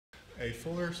a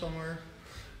folder somewhere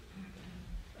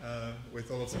with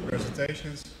lots of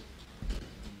presentations.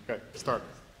 Okay, start.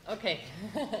 Okay.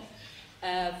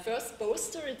 First,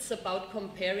 Boaster, it's about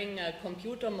comparing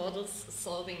computer models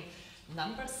solving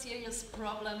number series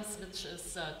problems, which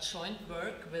is joint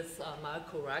work with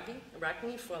Marco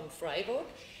Ragni from Freiburg.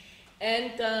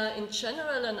 And in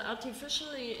general, an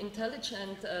artificially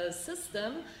intelligent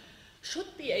system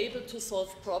should be able to solve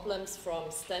problems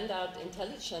from standard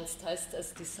intelligence tests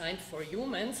as designed for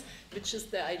humans, which is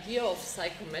the idea of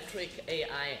psychometric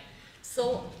AI.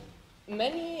 So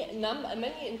many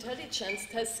intelligence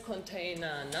tests contain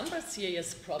number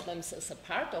series problems as a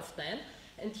part of them.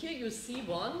 And here you see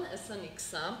one as an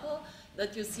example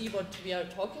that you see what we are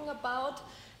talking about.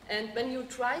 And when you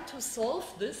try to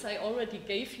solve this, I already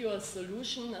gave you a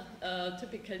solution.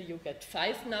 Typically you get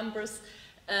 5 numbers.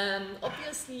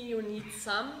 Obviously you need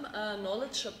some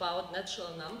knowledge about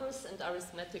natural numbers and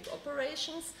arithmetic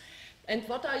operations. And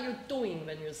what are you doing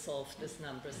when you solve this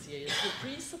number series? You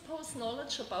presuppose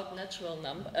knowledge about natural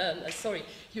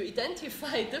you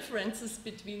identify differences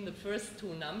between the first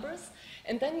 2 numbers,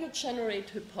 and then you generate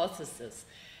hypotheses.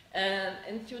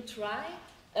 And you try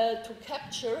to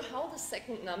capture how the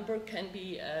second number can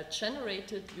be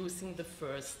generated using the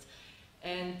first.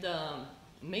 And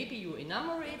maybe you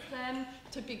enumerate them.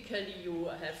 Typically you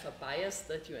have a bias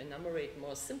that you enumerate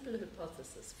more simple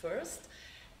hypotheses first,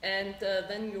 and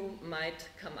then you might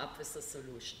come up with a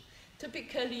solution.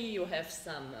 Typically you have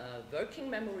some working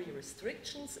memory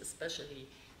restrictions, especially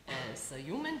as a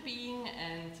human being,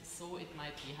 and so it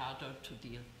might be harder to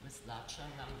deal with larger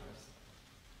numbers.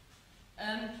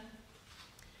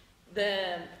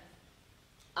 The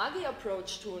AGI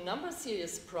approach to number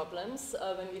series problems,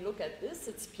 when we look at this,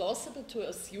 it's plausible to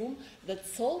assume that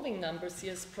solving number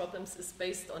series problems is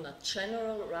based on a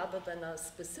general rather than a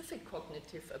specific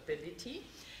cognitive ability.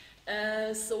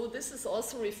 So this is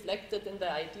also reflected in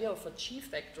the idea of a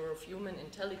G-factor of human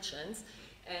intelligence.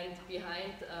 And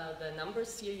behind the number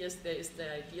series, there is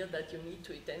the idea that you need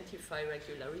to identify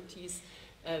regularities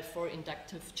for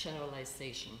inductive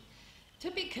generalization.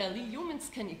 Typically,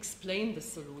 humans can explain the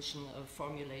solution of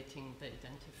formulating the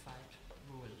identified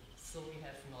rule. So we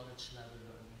have knowledge level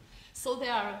learning. So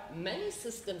there are many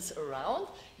systems around.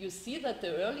 You see that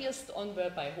the earliest on were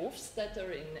by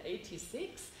Hofstetter in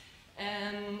 '86.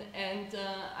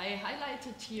 I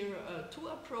highlighted here 2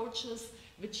 approaches,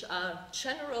 which are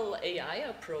general AI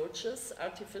approaches,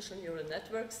 artificial neural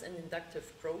networks and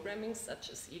inductive programming,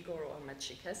 such as Igor or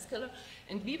Magic Haskell.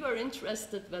 And we were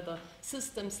interested whether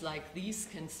systems like these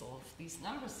can solve these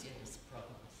number series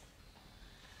problems.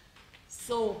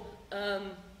 So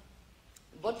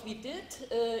what we did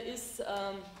is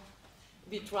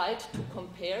we tried to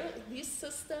compare these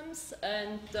systems,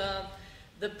 and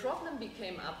the problem we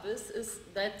came up with is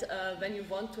that when you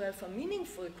want to have a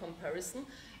meaningful comparison,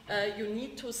 you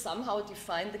need to somehow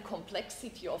define the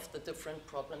complexity of the different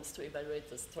problems to evaluate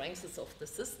the strengths of the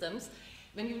systems.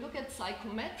 When you look at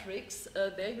psychometrics,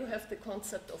 there you have the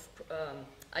concept of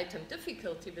item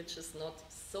difficulty, which is not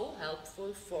so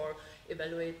helpful for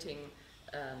evaluating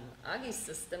AGI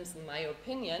systems, in my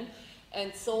opinion.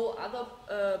 And so other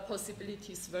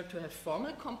possibilities were to have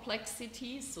formal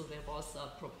complexity. So there was a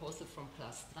proposal from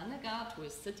Strannegård, who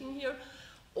is sitting here.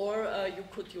 Or you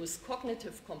could use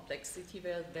cognitive complexity,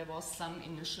 where there was some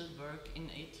initial work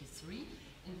in '83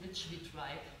 in which we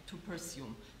tried to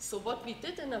pursue. So what we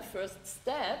did in a first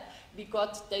step, we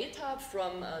got data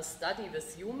from a study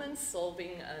with humans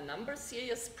solving number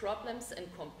series problems and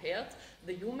compared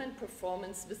the human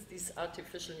performance with this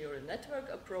artificial neural network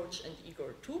approach and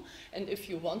Igor 2. And if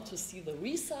you want to see the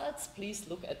results, please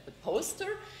look at the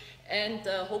poster. And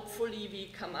hopefully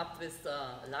we come up with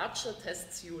a larger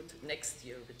test suite next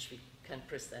year, which we can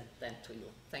present then to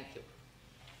you. Thank you.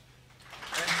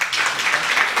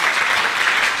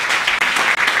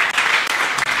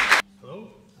 Hello,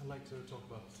 I'd like to talk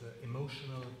about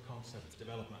emotional concept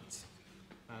development.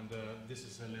 And this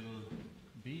is a little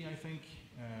bee, I think,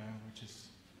 which is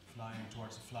flying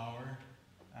towards a flower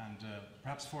and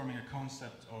perhaps forming a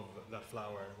concept of that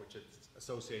flower which it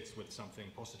associates with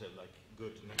something positive, like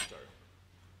good nectar.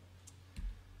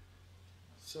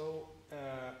 So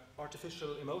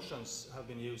artificial emotions have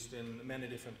been used in many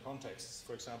different contexts,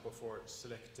 for example, for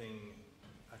selecting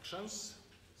actions,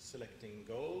 selecting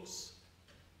goals,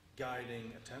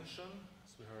 guiding attention,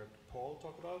 as we heard Paul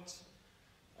talk about,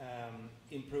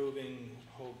 improving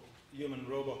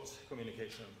human-robot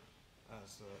communication,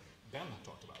 as Ben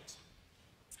talked about.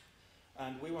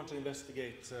 And we want to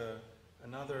investigate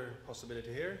another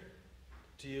possibility here,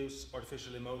 to use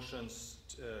artificial emotions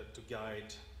to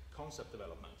guide concept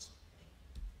development.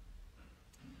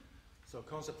 So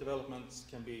concept development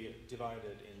can be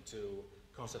divided into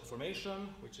concept formation,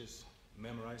 which is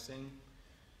memorizing,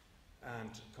 and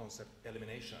concept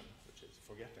elimination, which is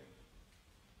forgetting.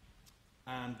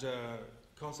 And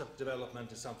concept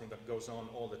development is something that goes on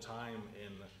all the time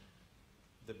in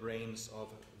the brains of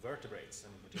vertebrates,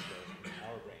 and in particular in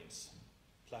our brains,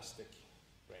 plastic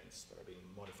brains that are being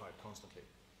modified constantly.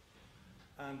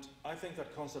 And I think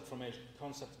that concept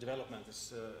development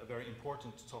is a very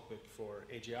important topic for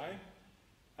AGI.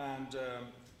 And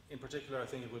in particular, I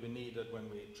think it will be needed when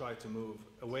we try to move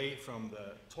away from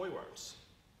the toy worlds.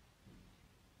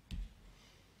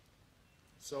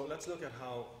 So let's look at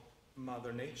how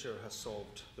Mother Nature has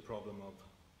solved the problem of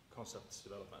concept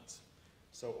development.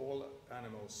 So all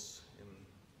animals,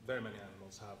 very many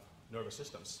animals, have nervous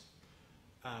systems.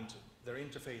 And their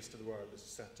interface to the world is a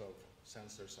set of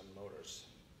sensors and motors.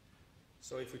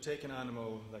 So if we take an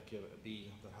animal like a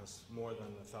bee that has more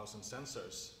than 1,000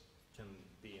 sensors, can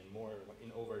be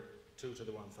in over 2 to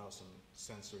the 1,000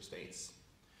 sensory states.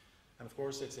 And of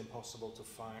course it's impossible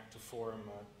to form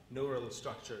neural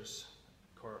structures,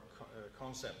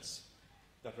 concepts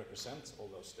that represent all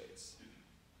those states.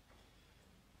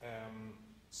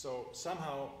 So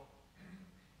somehow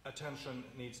attention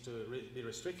needs to be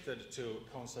restricted to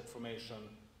concept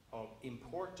formation of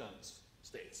important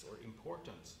states or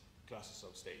important classes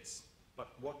of states. But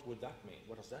what would that mean?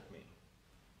 What does that mean?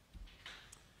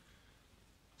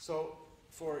 So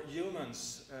for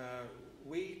humans,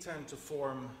 we tend to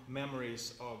form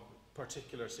memories of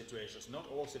particular situations, not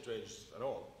all situations at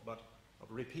all, but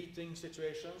of repeating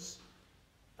situations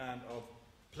and of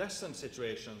pleasant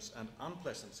situations and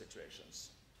unpleasant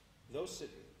situations. Those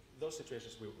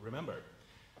situations we remember.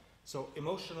 So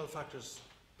emotional factors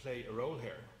play a role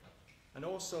here. And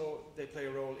also they play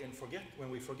a role in when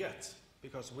we forget,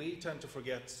 because we tend to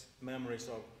forget memories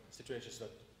of situations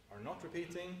that are not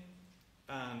repeating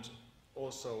and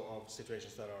also of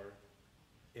situations that are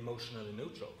emotionally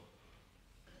neutral.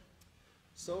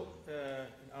 So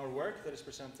in our work that is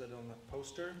presented on the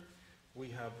poster, we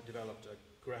have developed a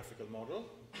graphical model,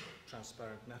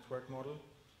 transparent network model,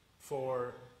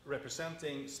 for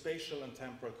representing spatial and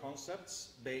temporal concepts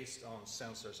based on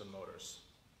sensors and motors.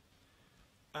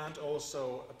 And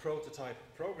also a prototype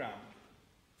program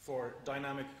for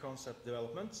dynamic concept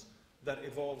development that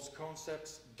evolves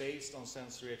concepts based on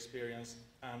sensory experience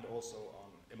and also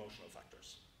on emotional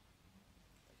factors.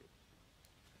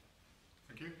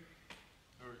 Thank you.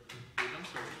 Are you done,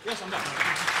 sir? Yes, I'm done.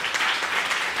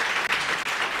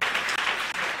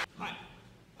 Hi.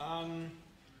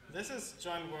 This is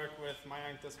joint work with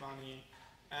Mayank, Daswani,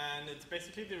 and it's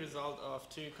basically the result of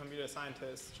 2 computer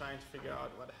scientists trying to figure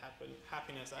out what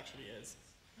happiness actually is.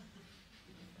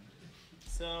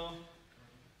 So,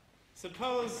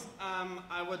 suppose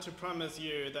I were to promise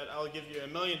you that I'll give you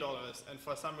 $1 million, and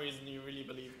for some reason you really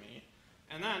believe me,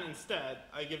 and then instead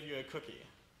I give you a cookie.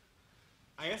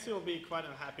 I guess you'll be quite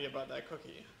unhappy about that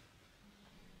cookie.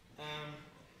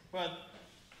 But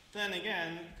then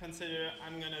again, consider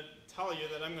I'm going to tell you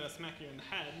that I'm going to smack you in the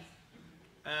head,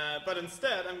 but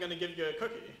instead I'm going to give you a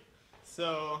cookie.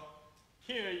 So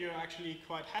here you're actually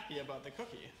quite happy about the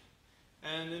cookie.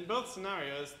 And in both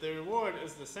scenarios, the reward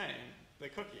is the same, the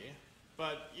cookie,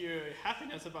 but your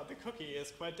happiness about the cookie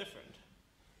is quite different.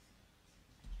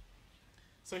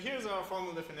 So here's our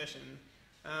formal definition.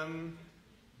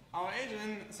 Our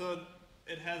agent, so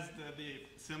it has the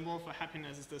symbol for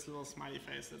happiness is this little smiley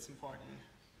face that's important.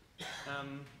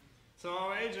 So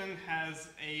our agent has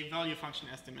a value function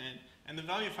estimate, and the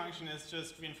value function is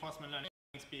just reinforcement learning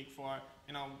speak for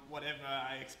whatever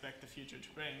I expect the future to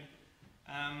bring.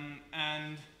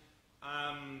 I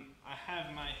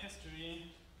have my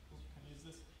history. Can I use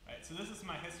this? Right. So this is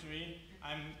my history.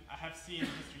 I have C in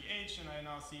history H, and I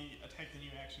now take the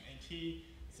new action AT,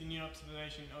 see new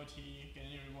observation OT, get a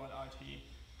new reward RT,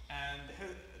 and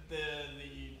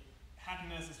the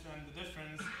happiness is then the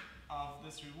difference of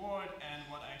this reward and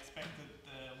what I expected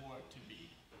the reward to be.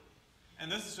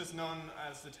 And this is just known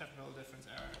as the typical difference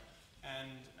error.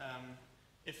 And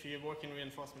if you work in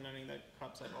reinforcement learning, that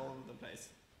crops up all over the place.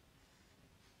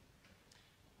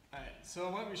 Alright, so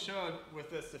what we showed with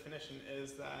this definition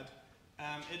is that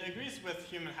it agrees with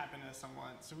human happiness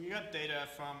somewhat. So we got data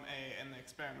from an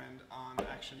experiment on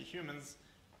actually humans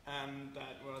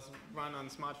that was run on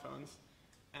smartphones.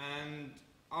 And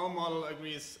our model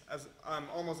agrees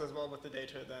almost as well with the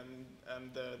data than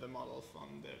the model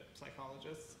from the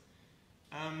psychologists.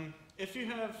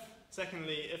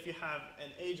 Secondly, if you have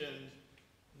an agent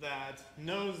that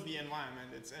knows the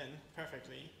environment it's in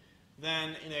perfectly,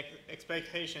 then in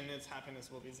expectation its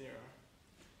happiness will be 0.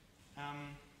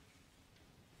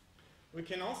 We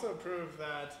can also prove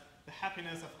that the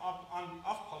happiness of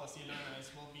off-policy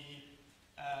learners will be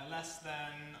less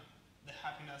than the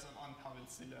happiness of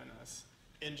on-policy learners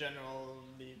in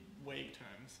generally vague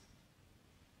terms.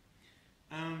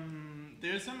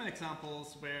 There are some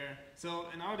examples where, so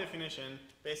in our definition,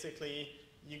 basically,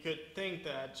 you could think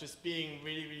that just being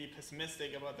really, really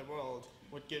pessimistic about the world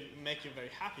would make you very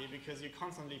happy because you're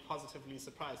constantly positively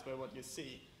surprised by what you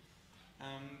see.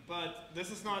 But this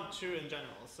is not true in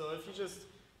general. So if you just,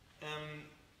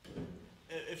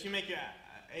 if you make your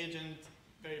agent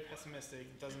very pessimistic,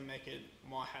 it doesn't make it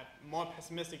more happy. More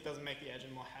pessimistic doesn't make the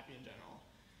agent more happy in general.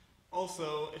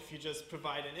 Also, if you just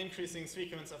provide an increasing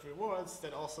sequence of rewards,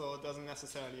 that also doesn't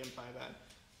necessarily imply that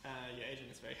your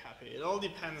agent is very happy. It all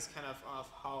depends kind of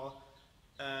how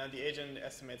the agent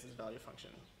estimates its value function.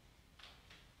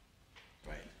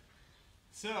 Right.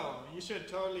 So you should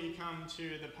totally come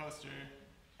to the poster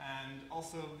and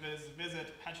also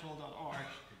visit petrol.org,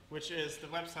 which is the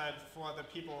website for the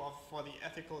people for the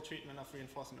ethical treatment of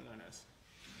reinforcement learners.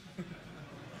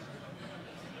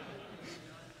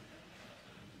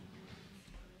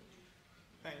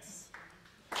 Thanks.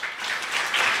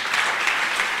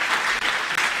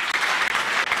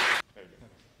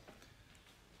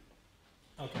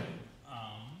 Okay.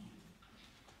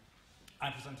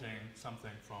 I'm presenting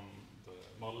something from the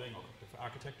modeling or cognitive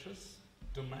architectures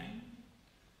domain.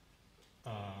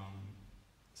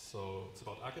 So it's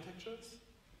about architectures,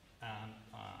 and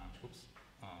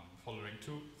following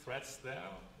two threads there.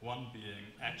 One being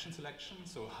action selection,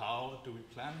 so how do we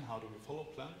plan, how do we follow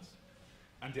plans?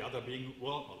 And the other being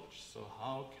world knowledge, so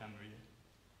how can we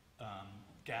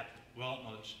get world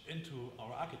knowledge into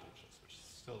our architectures, which is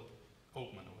still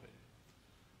open in a way.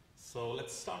 So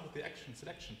let's start with the action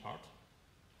selection part.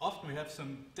 Often we have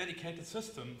some dedicated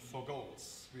system for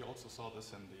goals. We also saw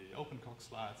this in the OpenCog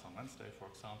slides on Wednesday, for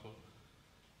example.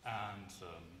 And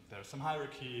there's some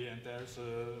hierarchy, and there's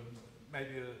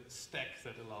maybe a stack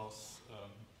that allows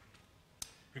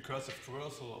recursive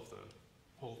traversal of the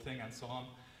whole thing and so on.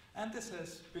 And this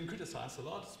has been criticized a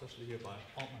lot, especially here by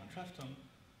Altman and Trefton.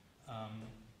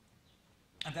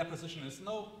 And their position is,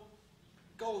 no,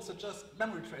 goals are just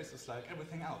memory traces like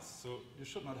everything else. So you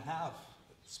should not have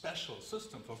a special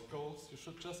system for goals. You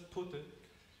should just put it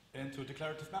into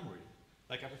declarative memory,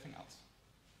 like everything else.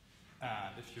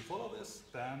 And if you follow this,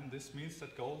 then this means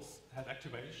that goals have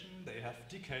activation, they have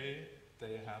decay,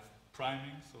 they have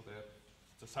priming, so they're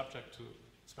the subject to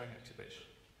sparing activation.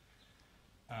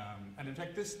 And in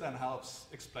fact, this then helps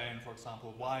explain, for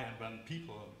example, why and when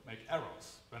people make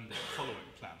errors when they're following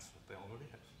plans that they already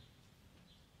have.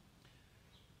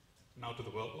 Now to the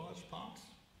world knowledge part.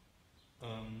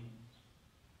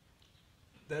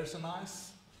 There's a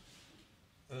nice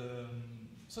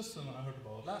system I heard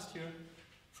about last year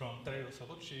from Dario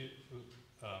Savucci, who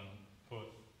put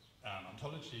an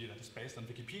ontology that is based on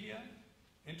Wikipedia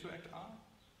into ACT-R.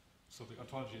 So the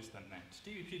ontology is then named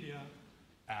DWpedia,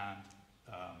 and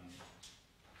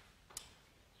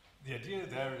the idea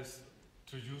there is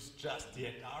to use just the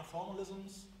ACT-R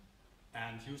formalisms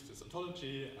and use this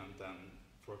ontology, and then,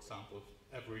 for example,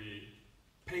 every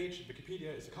page in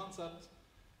Wikipedia is a concept,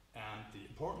 and the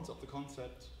importance of the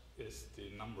concept is the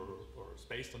number, or is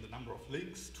based on the number of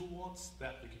links towards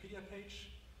that Wikipedia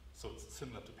page. So it's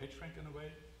similar to PageRank in a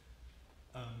way.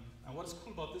 And what is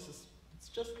cool about this is it's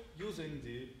just using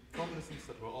the formalisms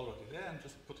that were already there and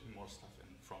just putting more stuff in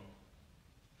from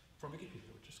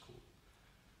Wikipedia, which is cool.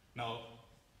 Now,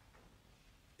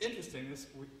 interesting is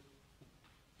we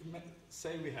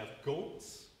say we have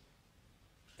goals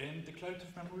in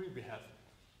declarative memory, we have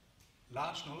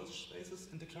large knowledge spaces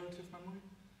in declarative memory.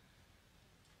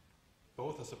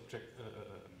 Both are subject,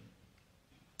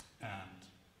 and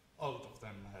all of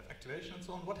them have activation and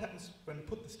so on. What happens when we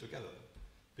put this together?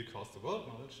 Because the world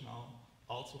knowledge now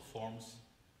also forms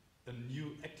a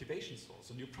new activation source,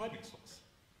 a new priming source.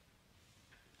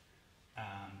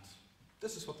 And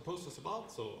this is what the poster is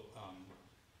about. So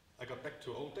I got back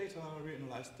to old data,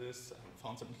 reanalyzed this, and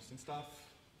found some interesting stuff.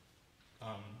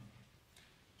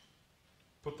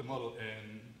 Put the model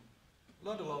in,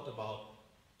 learned a lot about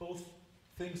both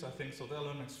things, I think. So there are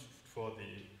learnings for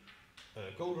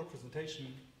the goal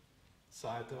representation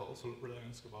side. There are also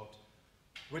learnings about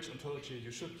which ontology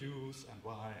you should use and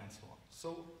why and so on.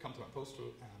 So come to my poster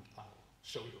and I'll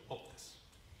show you all this.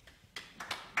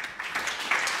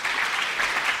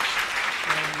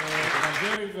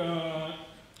 There is a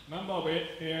number of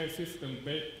AI systems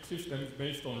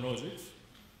based on logics,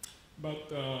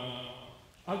 but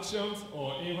actions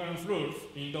or inference rules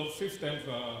in those systems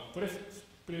are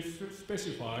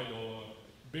specified or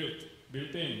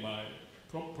built in by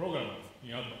programmers in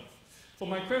advance. So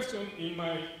my question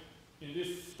in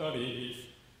this study is,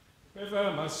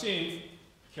 whether machines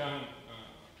can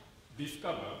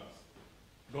discover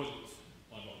logics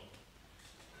or not.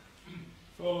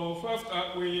 So first,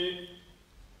 we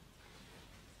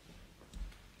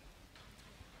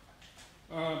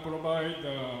provide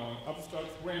the abstract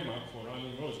framework for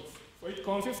learning logics. So it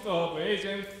consists of an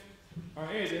agent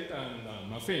and a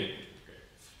machine.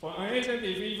 For an agent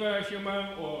is either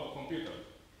human or computer,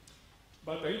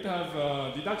 but it has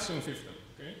a deduction system.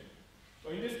 Okay? So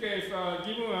in this case,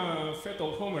 given a set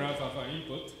of formulas as an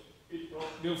input, it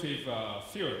produces a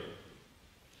theorem.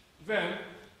 Then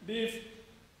these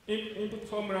input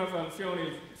formulas and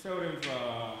theorems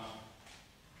are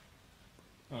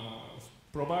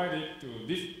provided to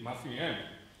this machine M.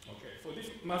 Okay, so this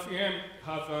machine M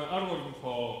has an algorithm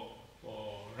for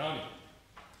learning.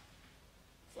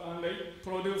 So, and it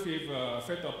produces a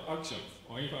set of actions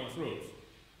or inference rules.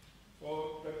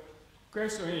 So the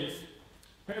question is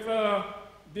whether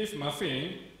this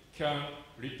machine can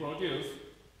reproduce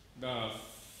the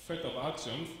set of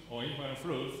actions or inference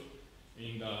rules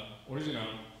in the original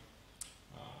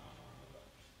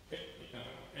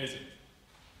agent.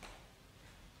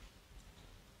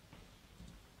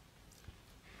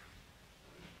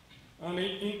 And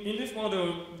in this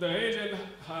model, the agent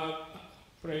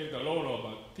plays the role of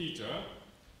a teacher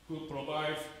who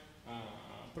provides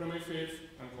premises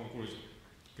and conclusion.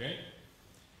 Okay?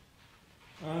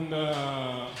 And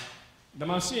the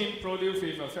machine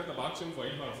produces a set of actions for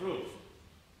inference rules.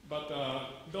 But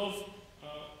those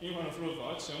inference rules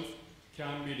or actions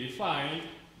can be defined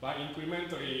by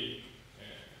incrementally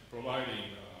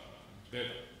providing data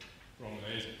from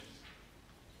the agent.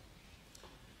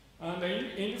 And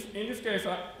in this case,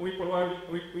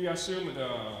 we assume the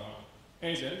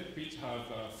agent which has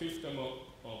a system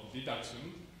of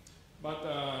deduction. But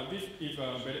this is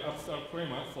a very abstract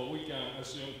framework, so we can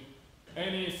assume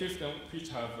any system which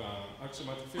has an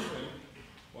axiomatic system,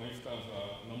 for instance,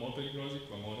 nomadic logic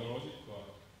or model logic or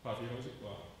party logic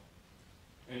or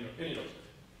any logic.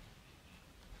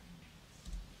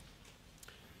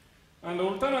 And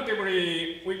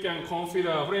alternatively, we can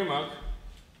consider a framework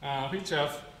which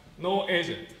has no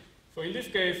agent. So in this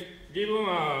case, given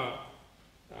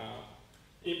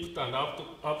input and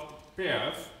output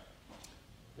pairs,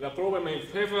 the problem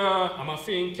is whether a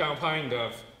machine can find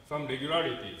some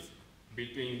regularities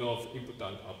between those input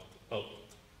and output.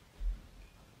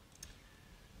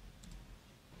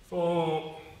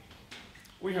 So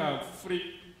we have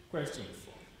three questions.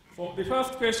 So the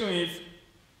first question is,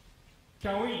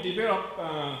 can we develop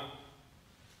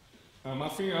a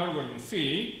machine algorithm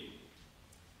C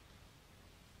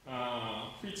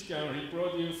which can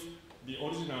reproduce the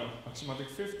original axiomatic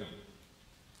system?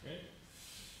 Okay?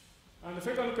 And the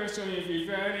second question is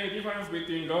there any difference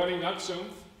between learning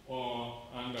actions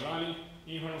and learning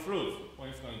inference rules? For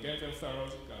instance, Gensen style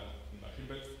logic and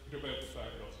Hilbert style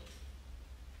logic.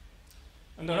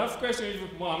 And the last question is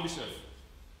more ambitious.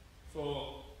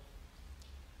 So,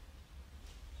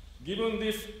 given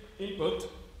this input,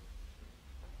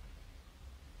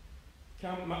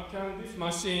 can this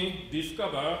machine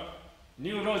discover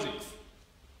new logics,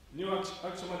 new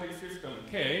axiomatic system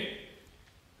K,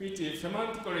 which is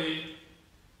semantically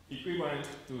equivalent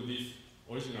to this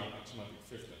original axiomatic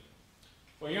system?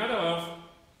 So in other words,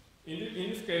 in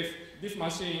this case, this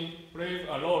machine plays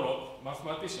a role of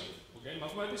mathematicians. Okay?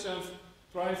 Mathematicians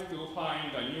try to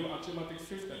find a new axiomatic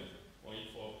system, for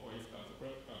instance,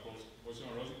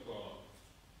 positional logic or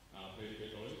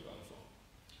predicate logic and so on.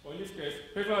 So in this case,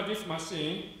 whether this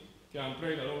machine can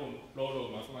play the role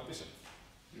of mathematicians.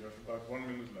 You have about 1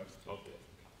 minute left. Okay.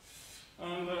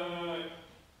 And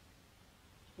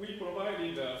we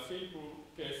provided a simple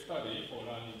case study for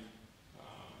learning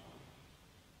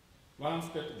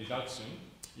one-step deduction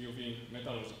using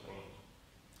metalogic problem.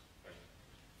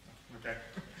 Okay.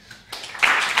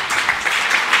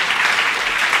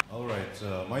 All right,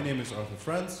 my name is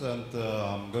Franz, and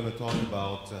I'm going to talk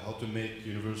about how to make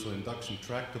universal induction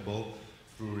tractable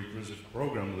through recursive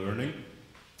program learning.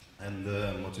 And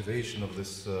the motivation of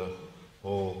this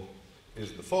whole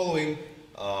is the following.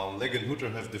 Leike and Hutter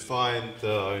have defined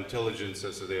intelligence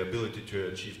as the ability to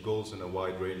achieve goals in a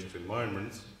wide range of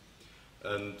environments.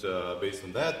 And based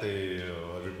on that,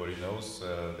 everybody knows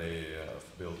they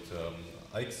have built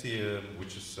Alexey,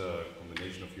 which is a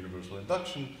combination of universal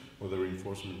induction with a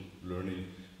reinforcement learning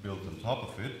built on top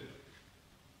of it.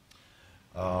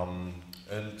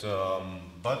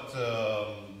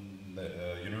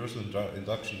 Universal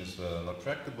induction is not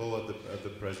tractable at the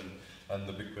present, and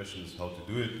the big question is how to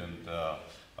do it, and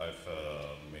I've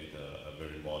made a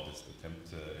very modest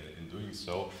attempt in doing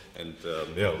so, and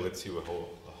yeah, let's see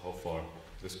how far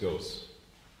this goes.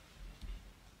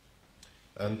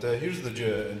 And here's the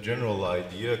general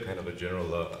idea, kind of a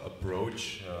general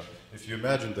approach. If you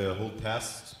imagine the whole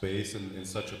task space in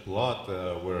such a plot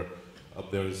where up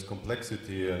there is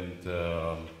complexity and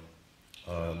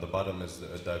on the bottom is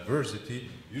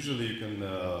diversity, usually you can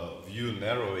view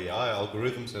narrow AI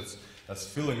algorithms as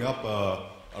filling up a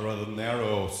rather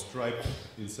narrow stripe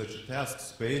in such a task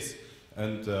space.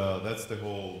 And that's the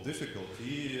whole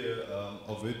difficulty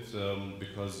of it,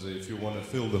 because if you want to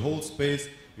fill the whole space,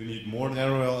 you need more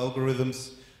narrow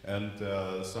algorithms and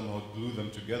somehow glue them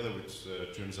together, which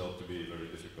turns out to be very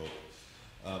difficult.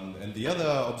 And the other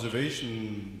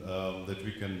observation that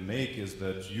we can make is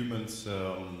that humans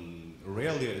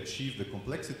rarely achieve the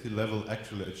complexity level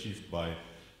actually achieved by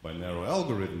narrow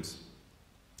algorithms,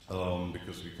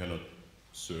 because we cannot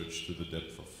search to the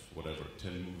depth of whatever,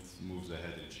 10 moves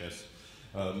ahead in chess.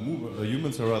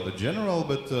 Humans are rather general,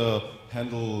 but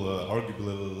handle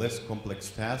arguably less complex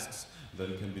tasks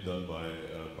than can be done by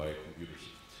computers.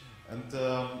 And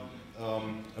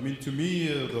I mean, to me,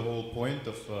 the whole point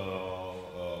of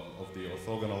the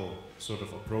orthogonal sort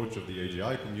of approach of the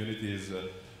AGI community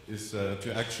is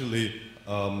to actually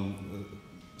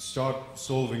start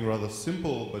solving rather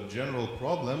simple but general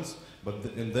problems,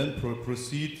 and then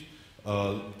proceed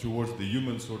towards the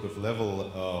human sort of level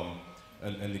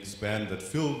and expand that,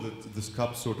 fill this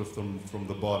cup sort of from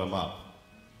the bottom up.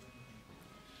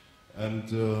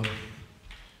 And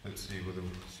let's see whether we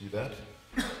see that.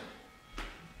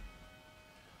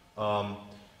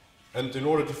 And in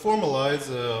order to formalize,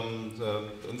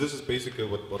 and this is basically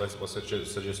what I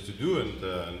suggest to do and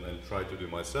try to do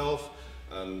myself.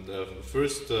 And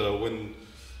first, when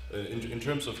in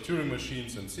terms of Turing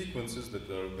machines and sequences that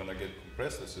are going to get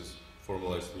compressed, this is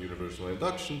formalized in universal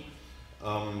induction.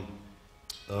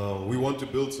 We want to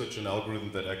build such an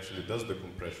algorithm that actually does the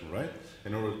compression, right?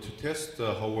 In order to test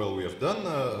how well we have done,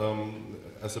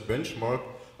 as a benchmark,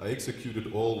 I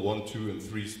executed all 1, 2, and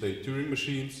 3 state Turing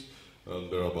machines.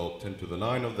 There are about 10 to the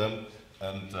 9 of them,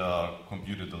 and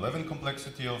computed the 11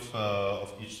 complexity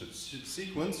of each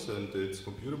sequence, and it's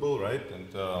computable, right?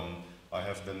 And I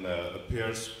have then a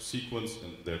pairs sequence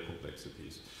and their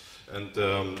complexities. And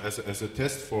as a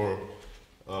test for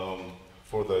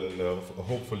the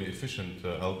hopefully efficient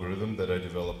algorithm that I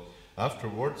developed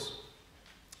afterwards.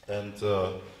 And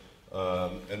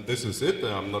this is it.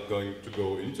 I'm not going to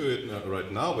go into it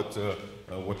right now, but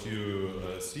what you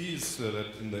see is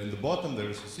that in the bottom there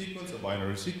is a sequence, a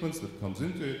binary sequence that comes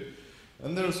into it.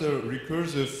 And there's a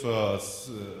recursive,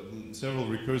 several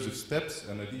recursive steps,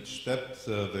 and at each step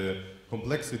the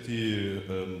complexity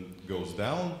goes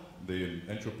down. The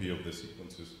entropy of the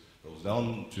sequences goes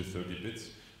down to 30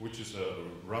 bits. Which is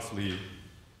roughly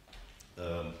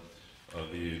the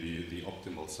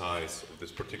optimal size of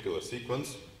this particular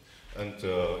sequence. And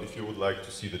if you would like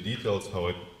to see the details, how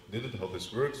I did it, how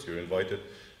this works, you're invited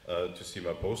to see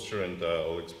my poster, and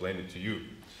I'll explain it to you.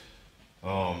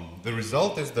 The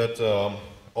result is that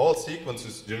all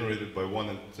sequences generated by 1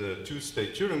 and 2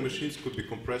 state Turing machines could be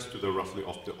compressed to the roughly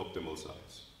optimal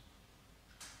size.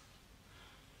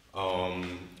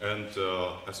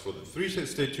 As for the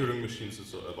 3-state Turing machines,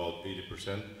 it's about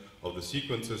 80% of the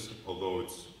sequences, although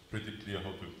it's pretty clear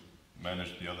how to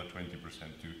manage the other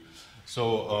 20% too.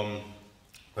 So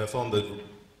I found that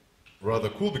rather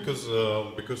cool because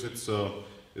it's a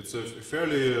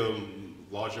fairly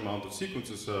large amount of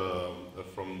sequences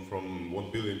from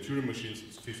 1 billion Turing machines.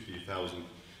 It's 50,000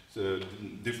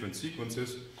 different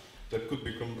sequences that could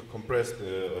be compressed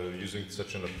using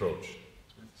such an approach.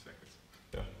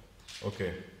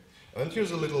 Okay, and here's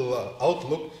a little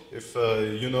outlook. If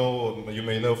you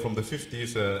may know from the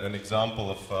 50s an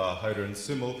example of Hyder and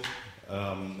Simmel,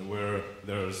 where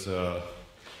there's, you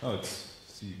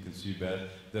can see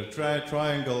bad. There are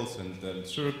triangles and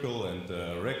circle and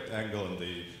rectangle, and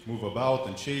they move about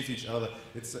and chase each other.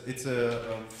 It's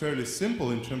fairly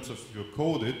simple in terms of your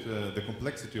code it. The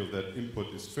complexity of that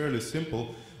input is fairly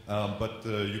simple, but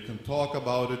you can talk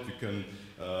about it. You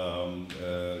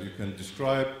can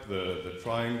describe the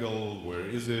triangle, where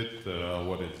is it,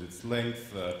 what is its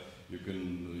length, you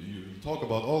talk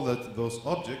about all those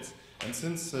objects, and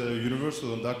since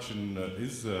universal induction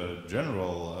is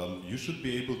general, you should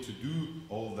be able to do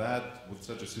all that with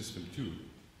such a system too,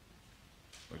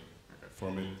 like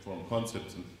form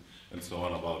concepts and so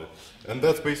on about it. And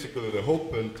that's basically the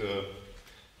hope, and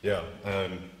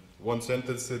one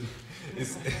sentence,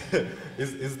 is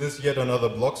this yet another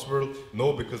blocks world?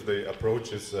 No, because the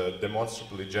approach is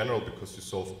demonstrably general, because you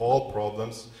solve all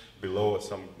problems below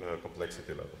some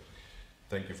complexity level.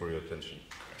 Thank you for your attention.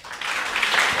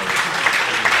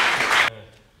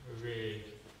 We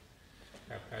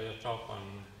have had a talk on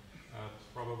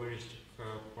probabilistic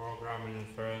programming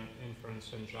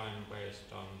inference engine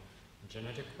based on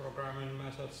genetic programming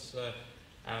methods,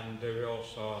 and we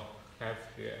also have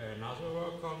here another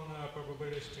work on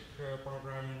probabilistic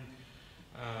programming.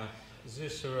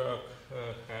 This work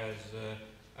has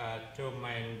two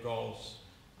main goals.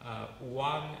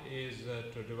 One is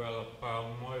to develop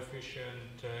more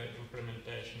efficient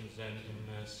implementation than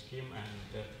in Scheme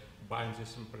and bind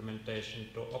this implementation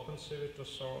to OpenCV to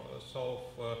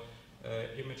solve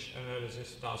image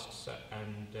analysis tasks.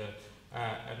 And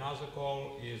another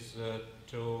goal is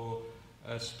to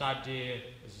study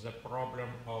the problem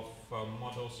of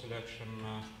model selection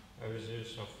with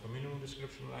use of minimum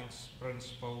description length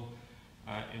principle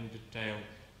in detail.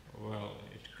 Well,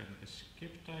 it can be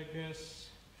skipped, I guess.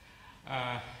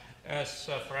 As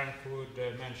Frank would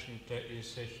mentioned in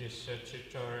his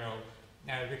tutorial,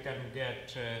 we can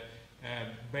get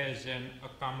Bayesian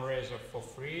Occam razor for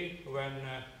free when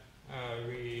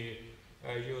we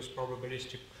use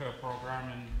probabilistic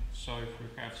programming. So if we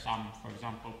have some, for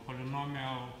example,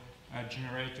 polynomial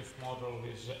generative model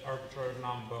with arbitrary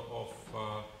number of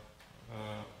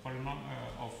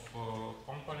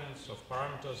components, of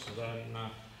parameters, then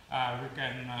we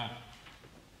can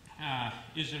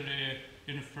easily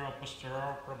infer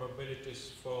posterior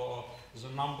probabilities for the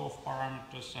number of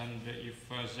parameters, and if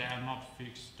they are not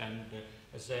fixed and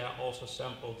they are also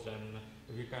sampled, then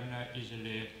we can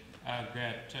easily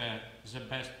get the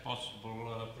best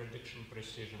possible prediction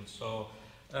precision. So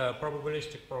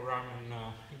probabilistic programming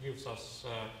gives us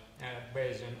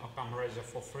Bayesian Occam razor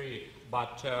for free,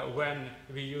 but when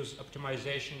we use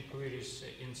optimization queries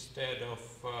instead of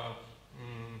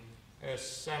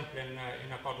sampling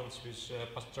in accordance with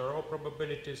posterior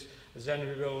probabilities, then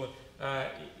we will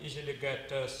easily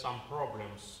get some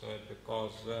problems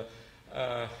because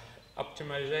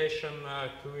optimization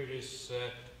queries,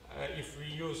 if we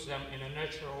use them in a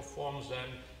natural form,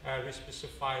 then we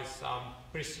specify some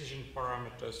precision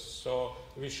parameters. So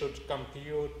we should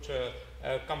compute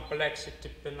complexity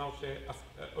penalty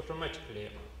automatically.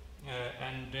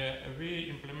 And we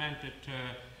implemented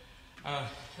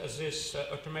this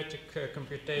automatic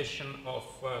computation of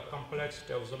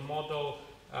complexity of the model.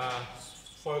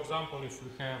 For example, if we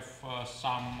have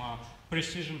some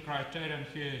precision criterion,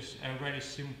 here is a very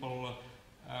simple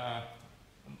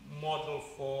model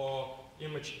for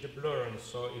image deblurrence.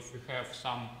 So if we have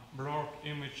some blurred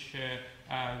image,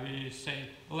 we say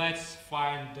let's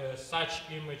find such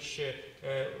image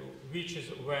which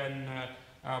is when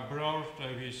blurred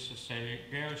with, say,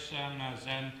 Gaussian,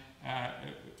 then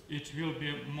it will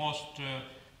be most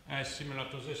similar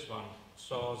to this one.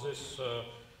 So this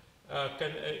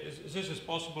this is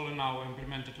possible in our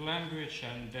implemented language,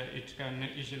 and it can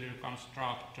easily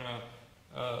reconstruct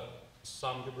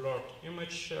some deblurred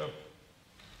image.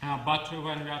 But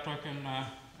when we are talking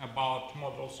about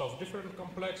models of different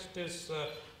complexities,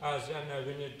 then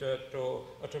we need to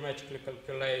automatically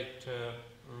calculate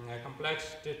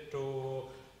complexity to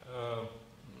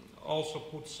also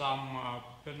put some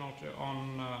penalty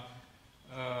on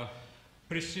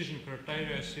precision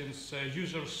criteria, since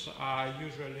users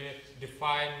usually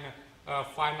define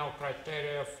final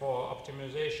criteria for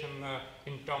optimization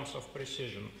in terms of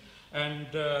precision.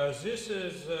 And this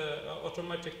is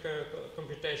automatic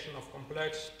computation of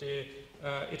complexity.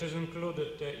 It is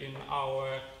included in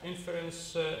our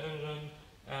inference engine,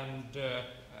 and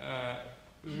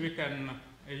we can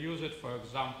use it, for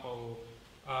example,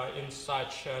 in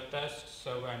such tests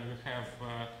when we have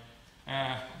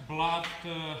blood,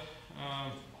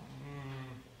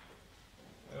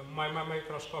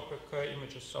 microscopic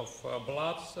images of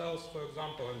blood cells, for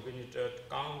example, and we need to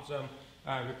count them.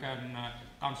 We can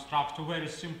construct very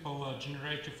simple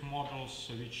generative models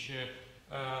which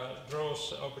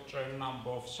draws arbitrary number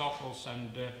of circles,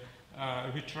 and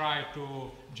we try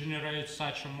to generate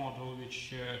such a model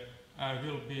which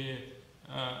will be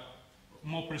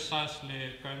more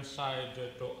precisely coincide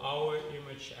to our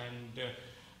image, and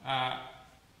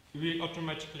we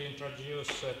automatically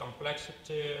introduce a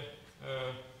complexity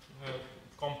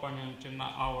component in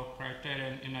our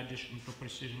criterion in addition to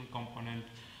precision component.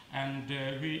 And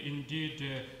we indeed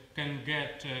can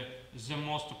get the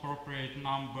most appropriate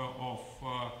number of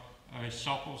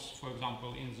circles, for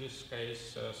example, in this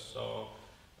case, so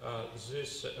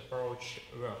this approach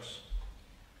works.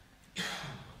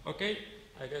 Okay,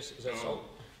 I guess that's all.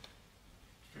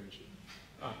 Finish it.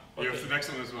 Okay. You have the next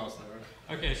one as well, sir.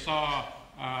 Okay, so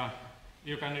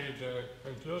you can read the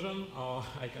conclusion, or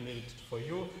I can read it for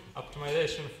you.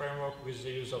 Optimization framework with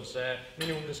the use of the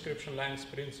minimum description length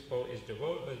principle is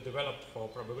developed for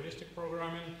probabilistic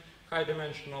programming.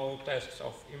 High-dimensional tasks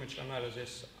of image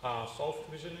analysis are solved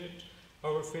within it.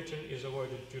 overfitting is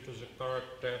avoided due to the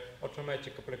correct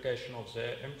automatic application of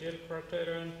the MDL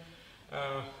criterion.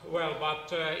 Well,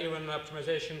 but even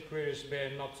optimization queries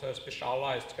being not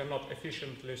specialized cannot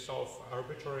efficiently solve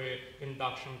arbitrary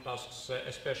induction tasks,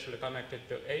 especially connected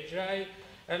to AGI.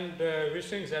 And we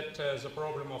think that the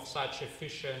problem of such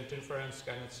efficient inference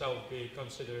can itself be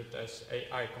considered as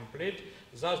AI complete.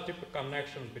 Thus, deeper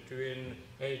connections between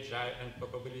AGI and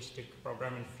probabilistic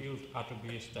programming field are to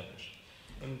be established.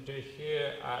 And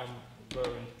here I'm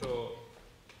going to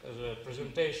the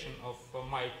presentation of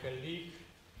my colleague,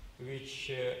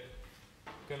 which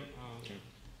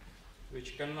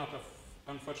cannot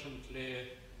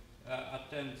unfortunately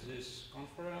attend this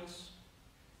conference.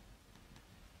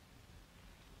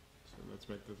 So let's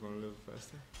make this one a little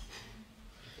faster.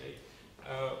 Okay.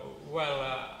 Well,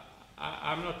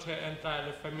 I'm not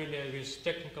entirely familiar with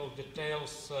technical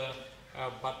details,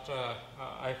 but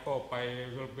I hope I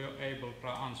will be able to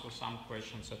answer some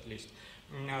questions at least.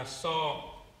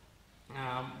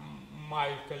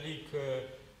 My colleague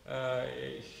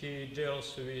he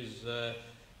deals with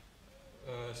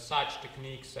such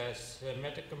techniques as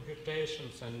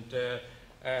metacomputations and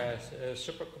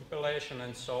supercompilation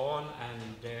and so on,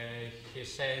 and he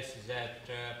says that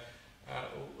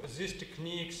these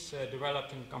techniques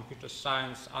developed in computer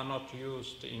science are not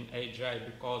used in AGI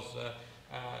because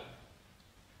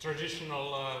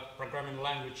traditional programming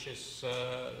languages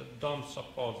don't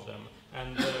support them,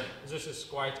 and this is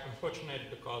quite unfortunate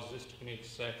because these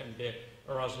techniques can be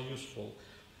rather useful.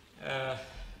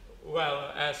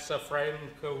 Well, as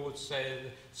Frank would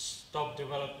say, stop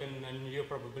developing new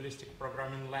probabilistic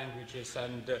programming languages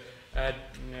and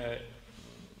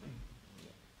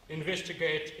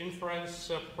investigate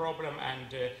inference problem,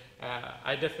 and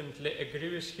I definitely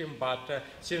agree with him, but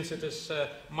since it is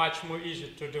much more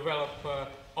easy to develop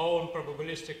own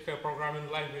probabilistic programming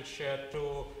language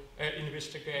to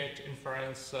investigate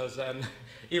inference than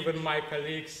even my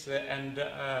colleagues, and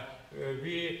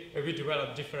we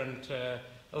develop different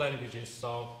languages.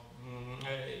 So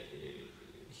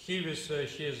he with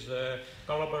his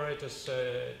collaborators,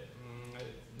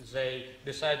 they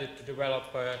decided to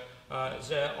develop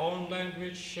their own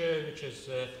language, which is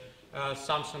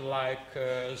something like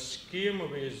scheme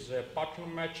with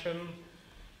pattern matching,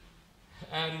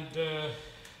 and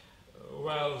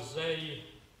well, they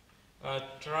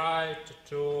tried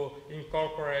to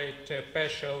incorporate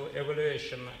partial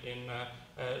evaluation in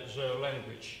the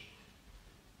language.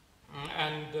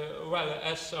 And well,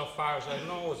 as far as I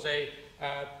know, they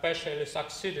partially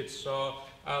succeeded. So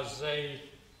they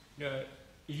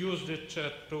used it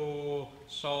to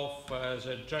solve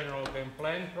the general game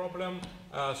plan problem.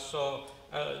 So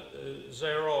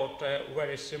they wrote a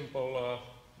very simple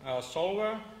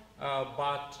solver,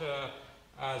 but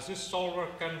this solver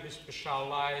can be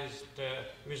specialized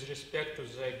with respect to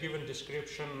the given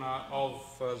description of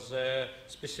the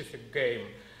specific game.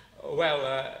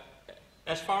 Well,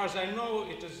 as far as I know,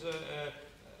 it is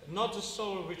not the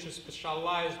solver which is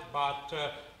specialized, but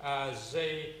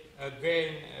they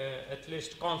gain at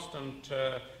least constant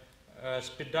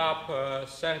speed up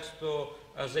thanks to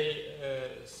they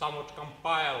somewhat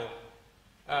compile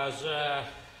the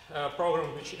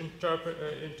program which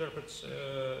interprets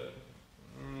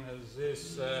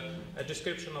this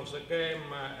description of the game,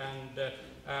 and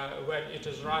when it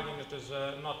is running, it is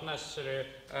not necessary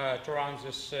to run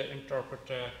this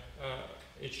interpreter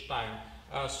each time.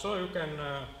 So you can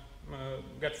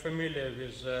get familiar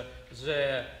with the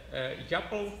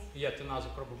YAPL, yet another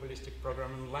probabilistic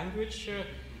programming language,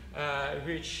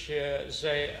 which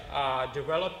they are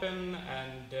developing,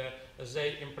 and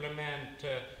they implement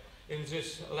in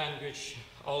this language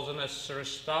all the necessary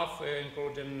stuff,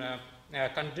 including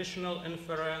conditional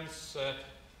inference,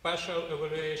 partial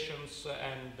evaluations,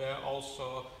 and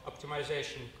also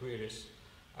optimization queries.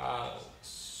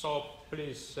 So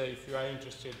please, if you are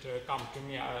interested, come to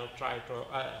me. I'll try to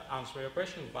answer your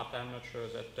questions, but I'm not sure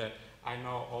that I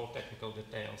know all technical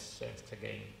details. Thanks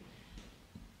again.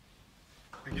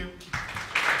 Thank you.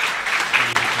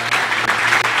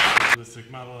 Holistic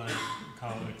model, I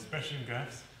call it expression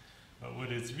graphs, but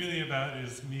what it's really about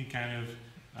is me kind of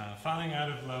falling out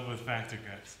of love with factor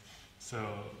graphs. So,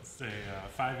 say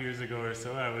 5 years ago or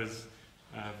so, I was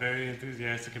very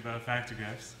enthusiastic about factor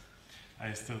graphs.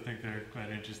 I still think they're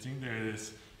quite interesting. They're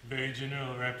this very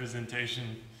general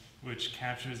representation which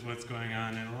captures what's going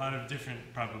on in a lot of different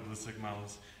probabilistic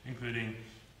models, including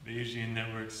Bayesian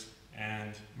networks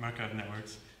and Markov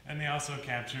networks. And they also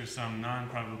capture some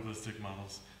non-probabilistic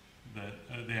models that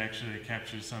they actually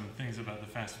capture some things about the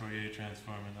fast Fourier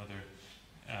transform and other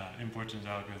important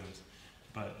algorithms.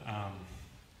 But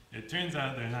it turns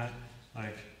out they're not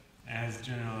like as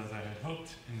general as I had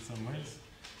hoped in some ways.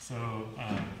 So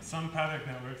some product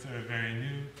networks are a very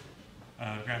new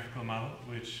graphical model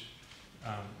which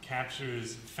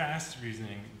captures fast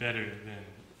reasoning better than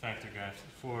factor graphs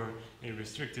for a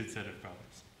restricted set of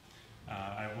problems.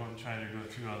 I won't try to go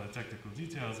through all the technical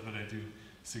details, but I do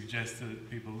suggest that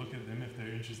people look at them if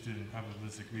they're interested in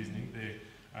probabilistic reasoning. They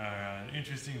are an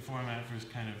interesting format for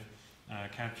kind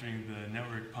of capturing the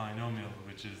network polynomial,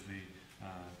 which is the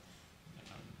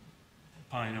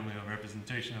polynomial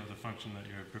representation of the function that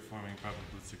you're performing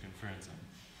probabilistic inference on.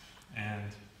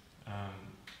 And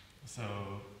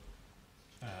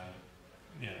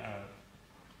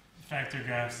factor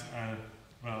graphs are,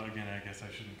 well, again, I guess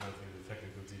I shouldn't go through the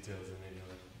technical details in any of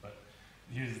it, but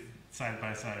here's side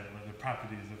by side what the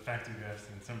properties of factor graphs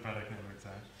and some product networks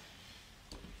are.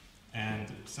 And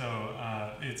so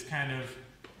it's kind of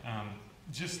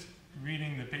just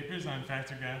reading the papers on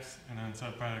factor graphs and on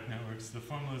subproduct networks, the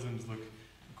formalisms look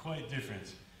quite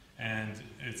different. And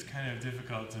it's kind of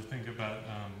difficult to think about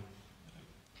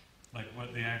like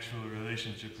what the actual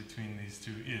relationship between these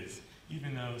two is.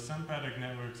 Even though some product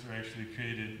networks were actually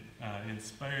created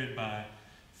inspired by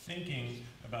thinking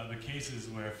about the cases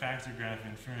where factor graph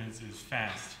inference is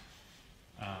fast.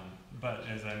 But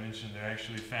as I mentioned, they're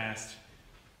actually fast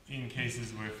in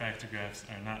cases where factor graphs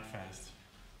are not fast.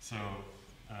 So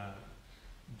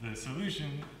the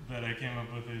solution that I came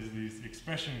up with is these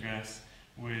expression graphs,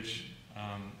 which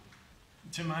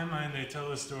to my mind, they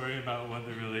tell a story about what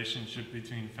the relationship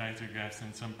between factor graphs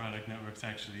and some product networks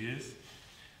actually is.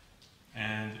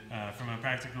 And from a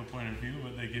practical point of view,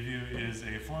 what they give you is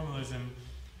a formalism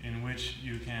in which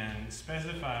you can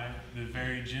specify the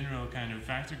very general kind of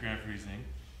factor graph reasoning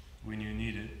when you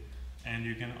need it. And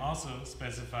you can also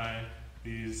specify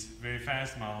these very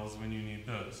fast models when you need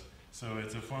those. So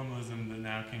it's a formalism that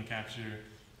now can capture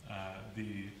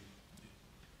the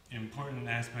important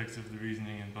aspects of the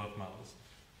reasoning in both models.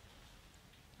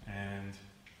 And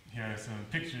here are some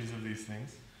pictures of these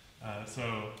things.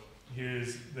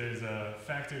 There's a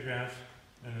factor graph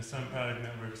and a sum product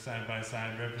network side by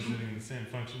side representing the same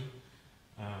function.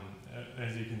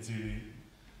 As you can see,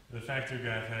 the factor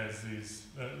graph has these,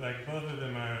 like both of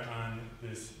them are on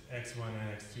this x1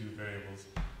 and x2 variables.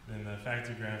 Then the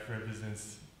factor graph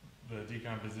represents the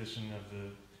decomposition of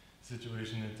the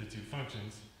situation into two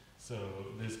functions. So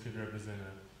this could represent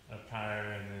a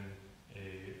prior and then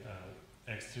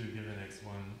a x2 given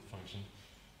x1 function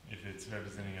if it's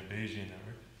representing a Bayesian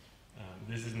network.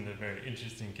 This isn't a very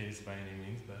interesting case by any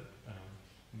means, but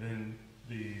then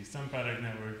the sum product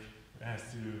network has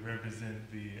to represent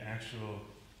the actual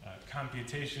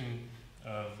computation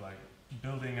of like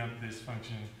building up this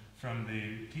function from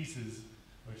the pieces,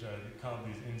 which are called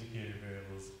these indicator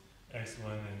variables,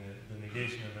 x1 and the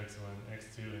negation of x1,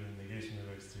 x2 and the negation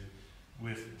of x2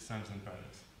 with sums and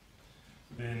products.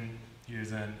 Then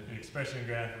here's an expression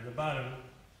graph at the bottom.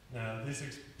 Now this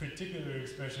particular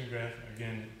expression graph,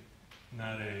 again,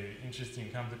 not an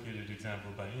interesting, complicated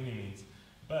example by any means,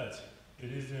 but it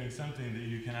is doing something that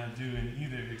you cannot do in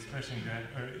either expression graph,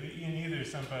 or in either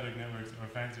sum product networks or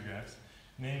factor graphs.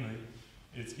 Namely,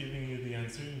 it's giving you the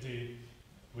uncertainty,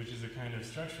 which is a kind of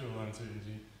structural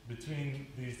uncertainty, between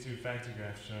these two factor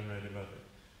graphs shown right above it.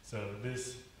 So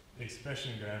this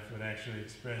expression graph would actually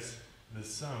express the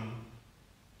sum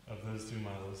of those two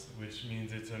models, which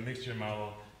means it's a mixture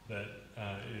model that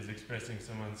is expressing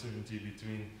some uncertainty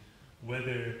between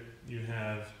whether you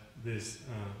have this,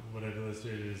 what I've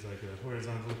illustrated is like a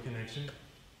horizontal connection,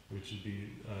 which would be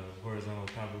a horizontal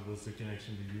probabilistic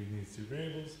connection between these two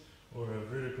variables, or a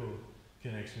vertical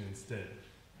connection instead,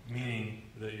 meaning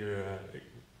that you're,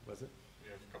 was it? We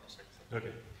have a couple seconds.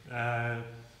 Okay.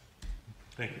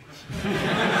 Thank you.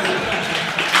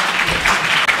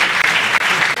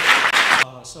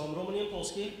 So I'm Romanian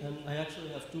Polski, and I actually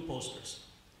have two posters.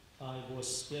 I was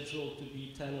scheduled to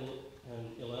be 10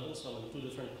 and 11, so I'm in two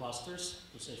different clusters.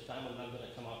 To save time, I'm not going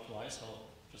to come out twice. I'll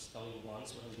just tell you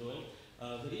once what I'm doing.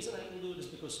 The reason I can do it is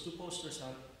because two posters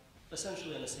are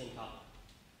essentially on the same topic.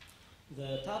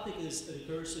 The topic is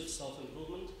recursive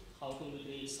self-improvement. How can we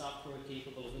create software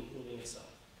capable of improving itself?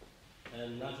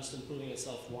 And not just improving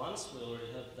itself once, we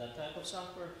already have that type of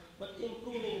software, but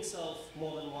improving itself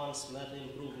more than once, meta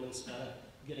improvements,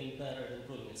 getting better at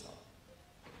improving itself.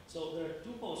 So there are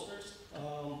two posters.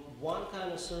 One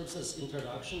kind of serves as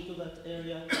introduction to that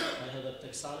area. I have a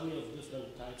taxonomy of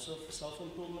different types of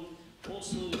self-improvement.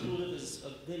 Also included is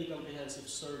a very comprehensive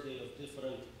survey of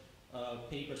different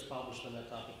papers published on that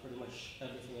topic, pretty much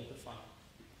everything I could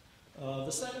find.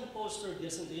 The second poster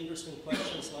gets into interesting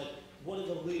questions like, what are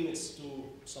the limits to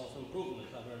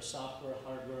self-improvement? Are there software,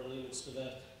 hardware limits to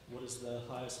that? what is the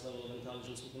highest level of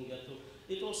intelligence we can get to.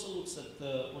 It also looks at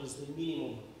what is the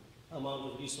minimum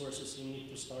amount of resources you need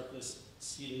to start this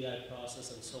CDI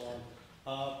process and so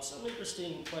on. Some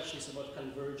interesting questions about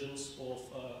convergence of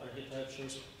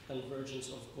architectures, convergence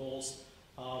of goals.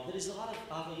 There is a lot of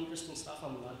other interesting stuff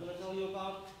I'm not going to tell you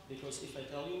about, because if I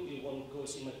tell you, you won't go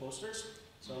see my posters.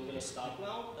 So I'm going to stop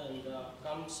now and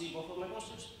come see both of my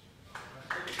posters.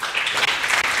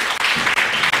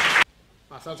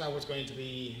 I thought I was going to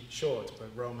be short, but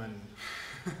Roman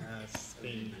has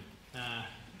been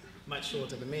much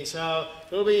shorter than me. So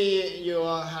probably you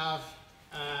all have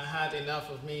had enough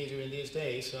of me during these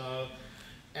days.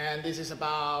 And this is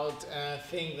about a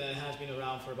thing that has been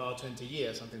around for about 20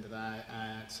 years, something that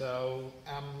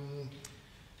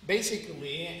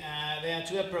basically, there are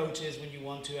two approaches when you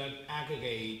want to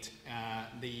aggregate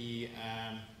the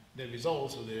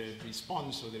results or the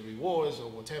response or the rewards or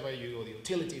whatever or the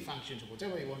utility functions or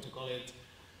whatever you want to call it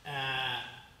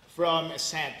from a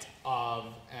set of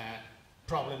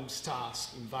problems,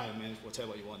 tasks, environments,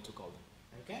 whatever you want to call them.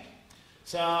 Okay?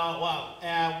 So, well,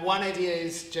 one idea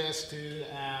is just to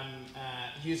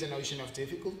use the notion of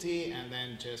difficulty, and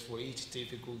then just for each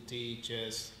difficulty,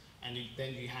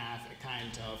 then you have a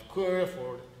kind of curve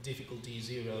for difficulty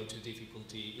 0 to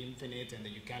difficulty infinite, and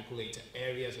then you calculate the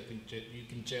area, so you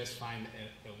can just find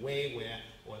a way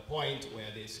or a point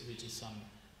where this reaches some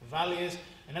values.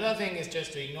 Another thing is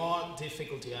just to ignore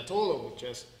difficulty at all, or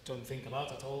just don't think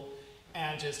about at all,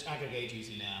 and just aggregate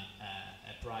using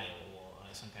a prior or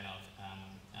some kind of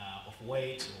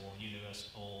weight or universe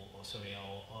or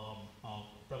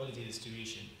probability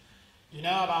distribution. You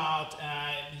know about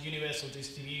the universal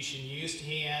distribution used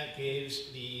here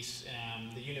gives these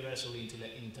the universal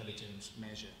intelligence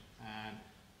measure. And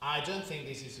I don't think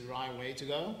this is the right way to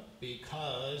go,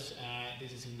 because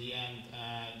this is in the end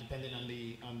depending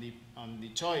on the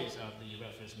choice of the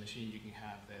reference machine. You can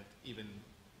have that even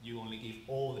you only give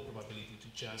all the probability to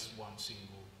just one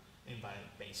single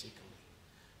environment, basically.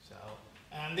 So.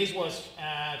 And this was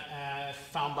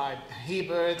found by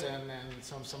Hilbert, and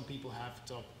some people have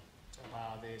talked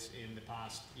about this in the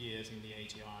past years in the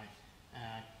AGI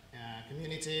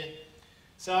community.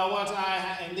 So what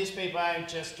in this paper I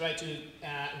just try to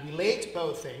relate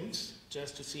both things,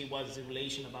 just to see what is the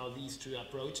relation about these two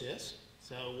approaches.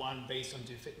 So one based on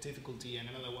difficulty and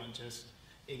another one just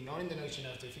ignoring the notion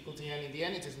of difficulty, and in the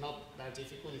end it is not that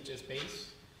difficult, it's just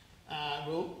base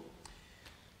rule.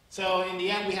 So in the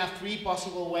end, we have three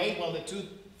possible ways. Well, the two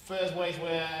first ways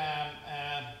were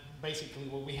basically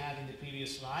what we had in the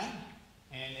previous slide,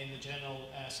 and in the general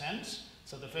sense.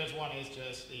 So the first one is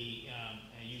just the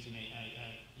using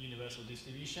a universal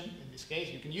distribution. In this case,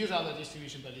 you can use other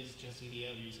distribution, but it's just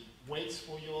ideal. Use weights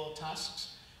for your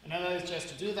tasks. Another is just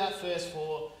to do that first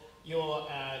for your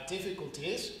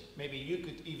difficulties. Maybe you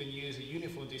could even use a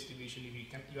uniform distribution if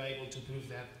you are able to prove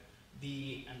that.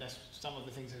 And that's some of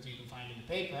the things that you can find in the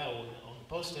paper or on the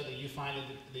poster, that you find that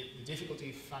the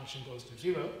difficulty function goes to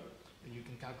 0, and you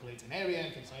can calculate an area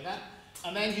and things like that.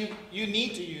 And then you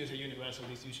need to use a universal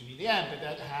distribution in the end, but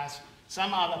that has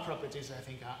some other properties that I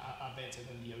think are better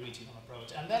than the original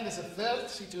approach. And then there's a third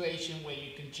situation where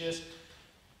you can just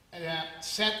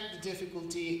set the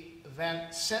difficulty,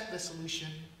 then set the solution,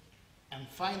 and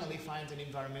finally find an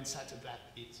environment such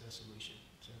that it's a solution.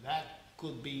 So that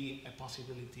could be a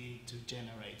possibility to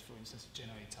generate, for instance,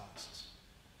 generate tasks.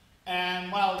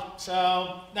 And well,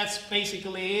 so that's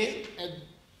basically it.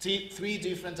 Three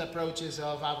different approaches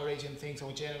of averaging things,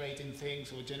 or generating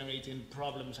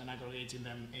problems and aggregating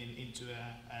them into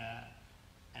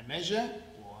a measure,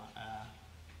 or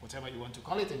whatever you want to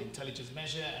call it, an intelligence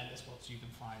measure, and that's what you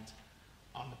can find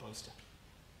on the poster.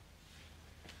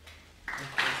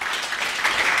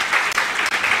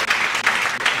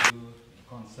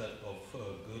 Concept of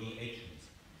Gödel agents.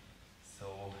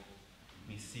 So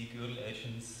we see Gödel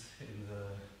agents in the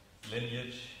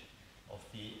lineage of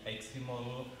the HCI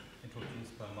model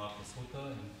introduced by Marc in 2000,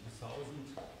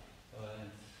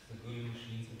 and the Gödel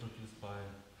machines introduced by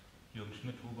Jürgen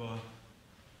Schmid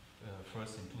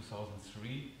first in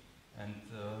 2003. And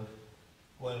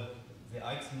well, the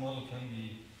HCI model can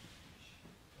be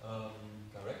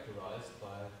characterized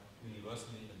by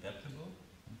universally adaptable.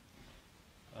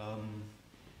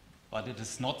 But it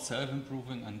is not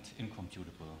self-improving and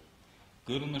incomputable.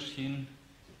 Gödel machine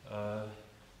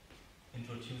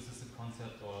introduces the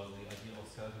concept or the idea of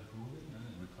self-improving,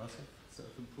 recursive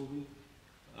self-improving,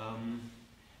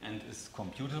 and is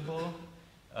computable,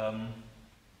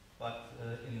 but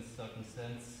in a certain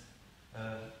sense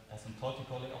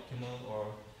asymptotically optimal,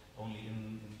 or only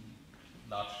in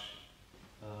large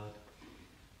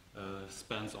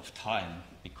spans of time,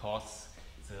 because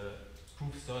the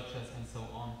proof searchers and so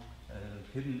on,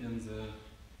 hidden in the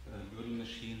Gödel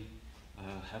machine,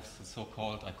 have the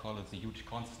so-called, I call it the huge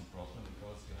constant problem,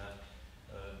 because you have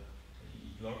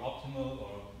your optimal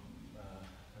or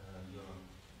your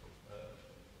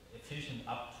efficient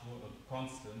up to a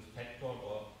constant, factor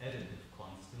or additive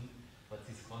constant, but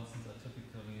these constants are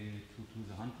typically 2 to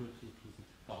the 100, 2 to the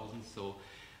 1000, so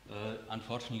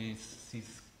unfortunately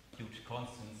these huge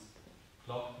constants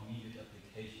block immediate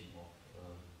application of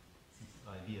these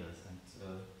ideas, and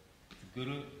the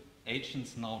Gödel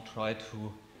agents now try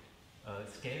to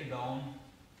scale down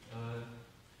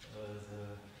the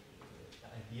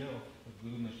idea of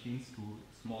Gödel machines to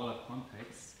smaller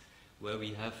contexts, where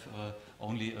we have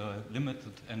only a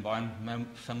limited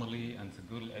environment family, and the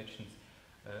Gödel agents,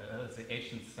 the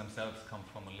agents themselves come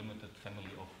from a limited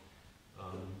family of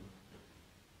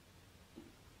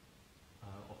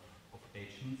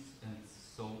agents, and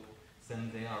so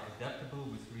then they are adaptable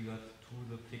with regard to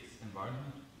the fixed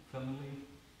environment family.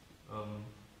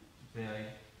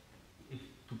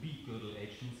 To be Gödel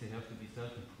agents, they have to be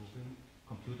self-improving,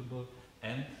 computable,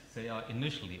 and they are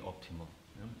initially optimal,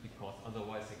 because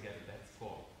otherwise they get a bad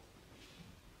score.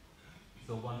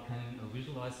 So one can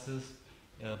visualize this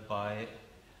by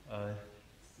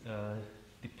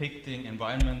depicting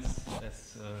environments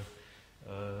as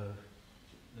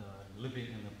living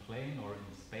in a plane or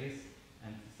in space,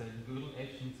 and the Gödel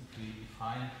agents, if we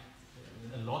define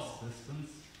a loss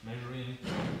distance, measuring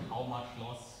how much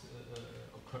loss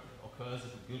occurs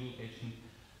if a Gödel agent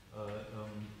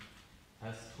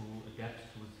has to adapt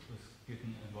to a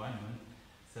given environment,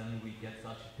 then we get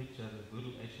such a picture that a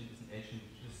Gödel agent is an agent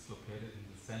which is located in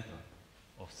the center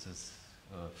of this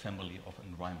family of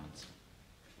environments.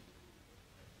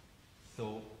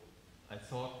 So I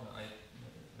thought I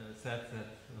said that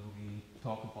we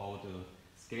talk about a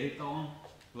scaled down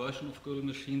version of Gödel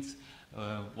machines.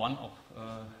 One of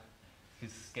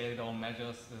these scaled down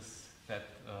measures is that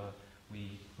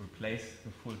we replace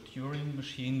the full Turing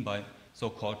machine by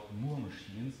so-called Moore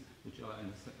machines, which are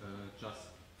in just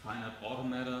finite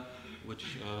automata,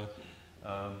 which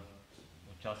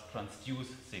just transduce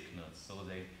signals. So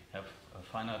they have a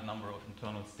finite number of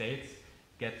internal states,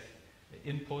 get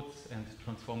inputs and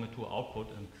transform it to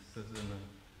output, and this is in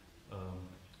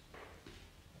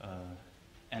an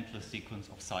endless sequence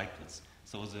of cycles.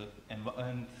 So the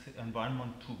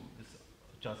environment 2 is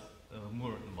just a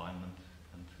Moore environment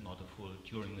and not a full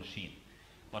Turing machine.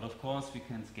 But of course we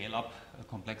can scale up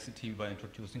complexity by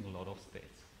introducing a lot of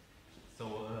states.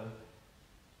 So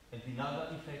and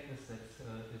another effect is that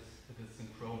it is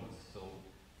synchronous. So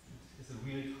it's a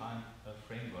real-time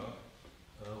framework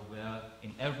where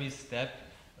in every step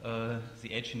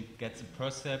the agent gets a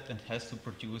percept and has to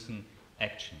produce an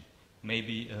action.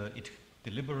 Maybe it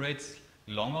deliberates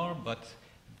longer, but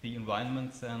the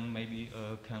environment then maybe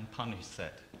can punish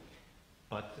that.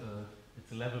 But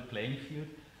it's a level playing field.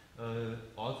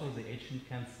 Also, the agent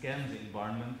can scan the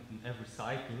environment in every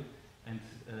cycle, and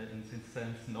in this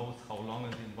sense knows how long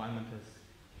the environment has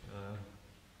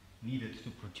needed to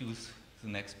produce the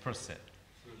next percept.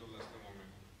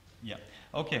 Yeah.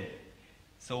 Okay.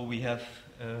 So we have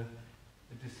a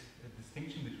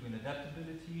distinction between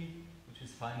adaptability, which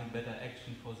is finding better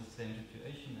action for the same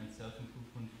situation, and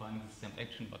self-improvement, finding the same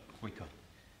action but quicker.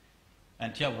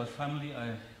 And yeah, well, finally,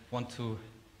 I want to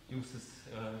use this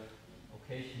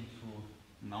occasion to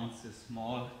announce a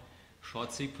small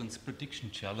short sequence prediction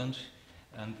challenge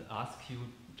and ask you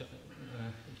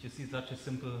if you see such a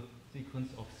simple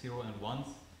sequence of 0 and 1s,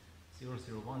 0,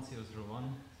 0, 1, 0, 0,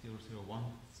 1, 0, 0, 1,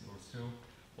 0, 0,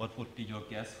 what would be your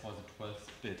guess for the 12th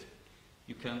bit?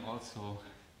 You can also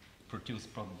produce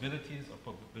probabilities or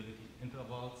probability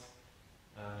intervals,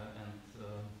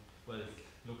 well, it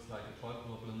looks like a toy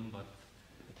problem, but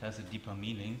it has a deeper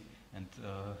meaning, and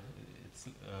it's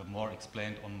more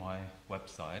explained on my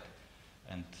website.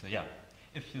 And yeah,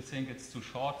 if you think it's too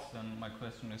short, then my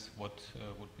question is what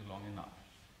would be long enough?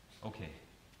 Okay,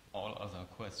 all other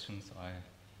questions I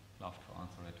love to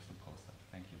answer at the poster.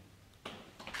 Thank you.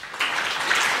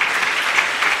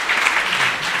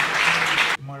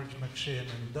 Marc, McShane,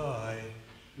 and I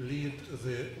lead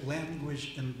the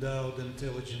Language Endowed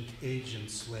Intelligent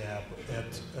Agents Lab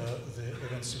at the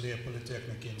Rensselaer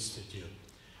Polytechnic Institute.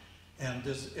 And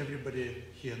as everybody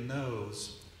here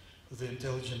knows, the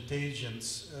intelligent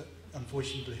agents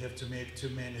unfortunately have to make too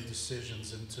many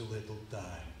decisions in too little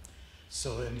time.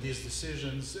 So, and these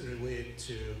decisions relate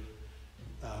to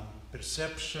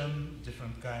perception,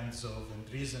 different kinds of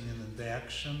reasoning and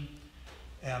action.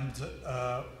 And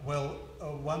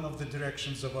one of the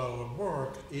directions of our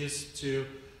work is to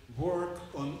work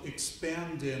on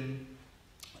expanding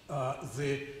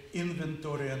the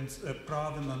inventory and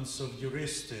provenance of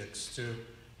heuristics to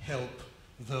help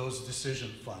those decision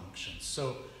functions.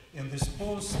 So in this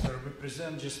poster, we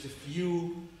present just a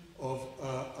few of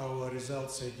our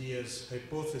results, ideas,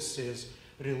 hypotheses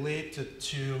related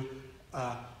to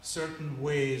certain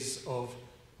ways of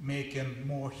making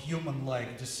more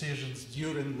human-like decisions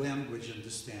during language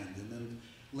understanding. And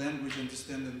language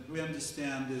understanding, we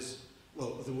understand is,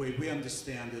 well, the way we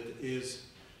understand it is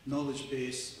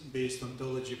knowledge-based,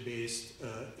 ontology-based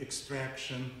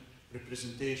extraction,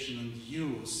 representation, and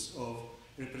use of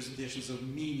representations of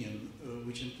meaning,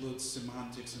 which includes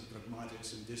semantics and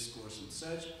pragmatics and discourse and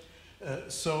such.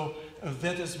 So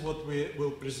that is what we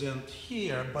will present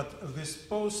here, but this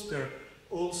poster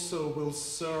also will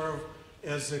serve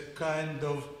as a kind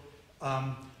of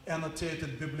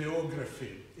annotated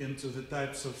bibliography into the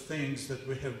types of things that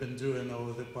we have been doing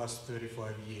over the past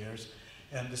 35 years,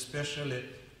 and especially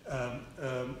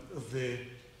the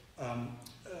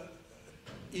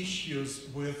issues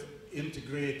with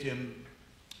integrating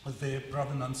the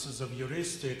provenances of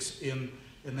heuristics in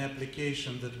an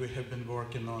application that we have been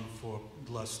working on for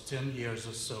the last 10 years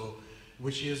or so,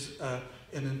 which is an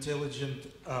intelligent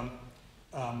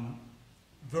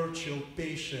virtual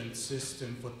patient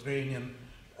system for training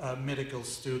medical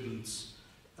students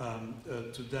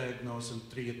to diagnose and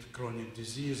treat chronic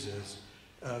diseases.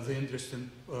 The interesting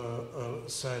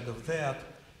side of that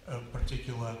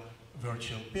particular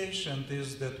virtual patient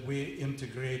is that we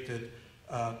integrated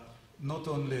not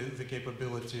only the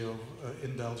capability of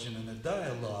indulging in a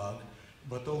dialogue,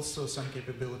 but also some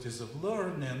capabilities of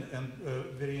learning, and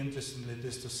very interestingly, at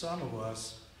least to some of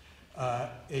us,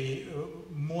 a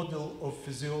model of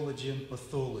physiology and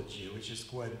pathology, which is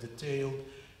quite detailed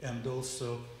and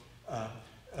also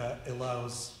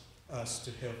allows us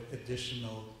to have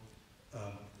additional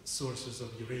sources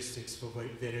of heuristics for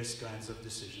various kinds of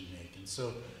decision making.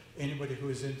 So anybody who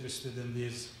is interested in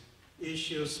these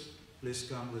issues, please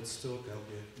come, let's talk. I'll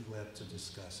be glad to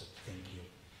discuss it. Thank you.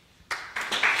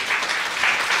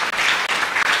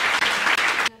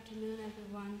 Good afternoon,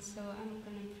 everyone. So I'm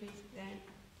going to present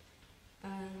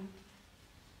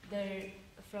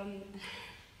from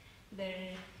the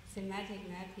semantic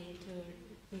mapping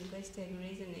to linguistic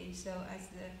reasoning. So as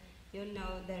you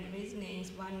know, the reasoning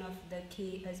is one of the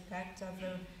key aspects of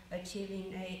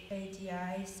achieving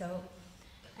AGI. So,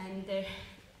 and the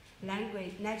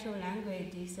language, natural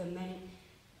language is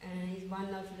is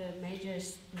one of the major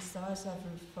sources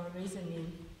for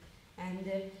reasoning. And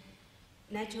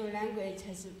natural language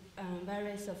has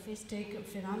very sophisticated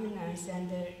phenomena,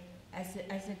 and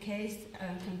as a case,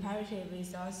 comparative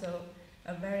is also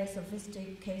a very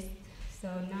sophisticated case. So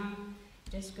now,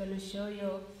 just going to show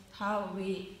you how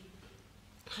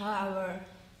our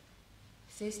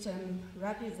system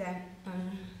represent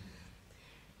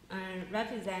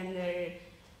the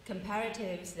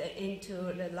comparatives into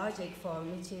the logic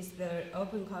form, which is the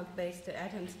open cog-based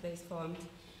atom space form.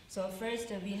 So first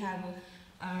we have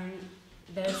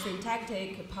the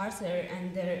syntactic parser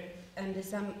and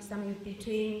some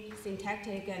between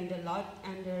syntactic and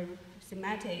the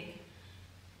semantic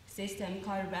system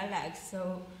called RELAX.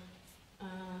 So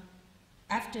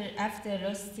after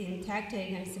those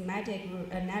syntactic and semantic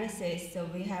analysis, so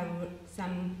we have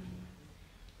some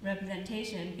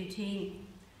representation between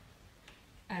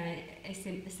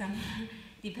some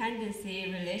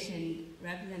dependency relation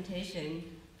representation.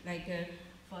 Like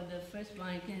for the first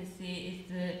one, you can see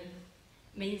it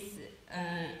means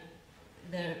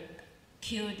the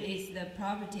cute is the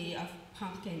property of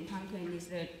pumpkin. Pumpkin is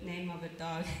the name of a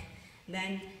dog.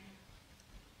 Then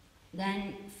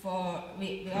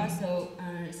we also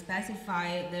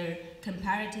specify the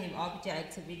comparative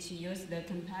objects, which use the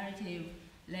comparative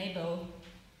label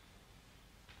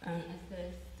as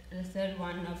the third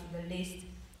one of the list.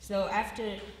 So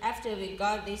after we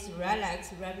got this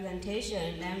RELAX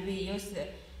representation, then we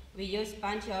use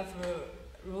bunch of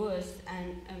rules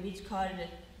and which called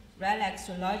RELAX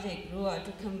to logic rule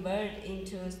to convert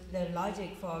into the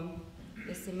logic form,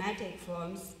 the semantic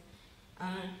forms.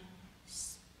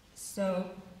 So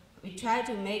we try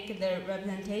to make the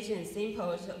representation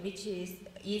simple, so which is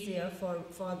easier for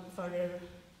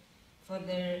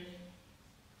the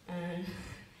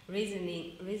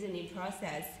reasoning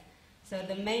process. So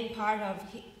the main part of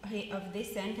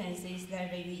this sentence is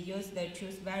that we use the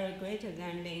choose value greater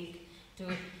than link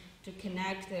to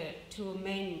connect the two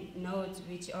main nodes,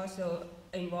 which also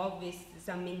involve with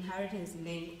some inheritance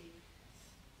link.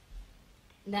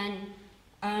 Then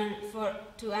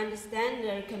to understand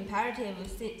the comparative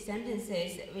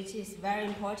sentences, which is very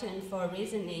important for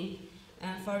reasoning.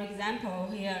 For example,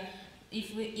 here,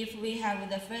 if we have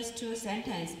the first two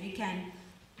sentences, we can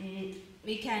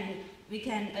we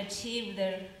can achieve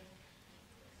the.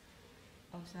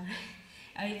 Oh, sorry.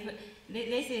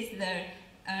 This is the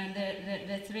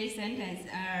three sentences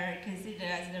are considered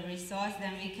as the resource.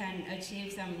 Then we can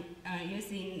achieve some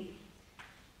using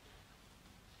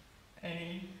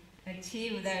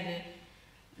achieve that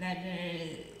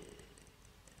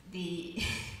the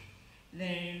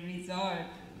the result,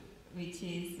 which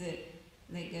is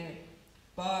like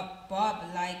Bob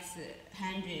likes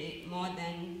Henry more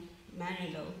than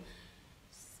Manilow,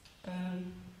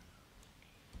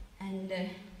 and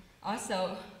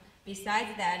also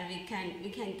besides that we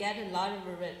can get a lot of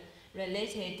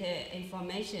related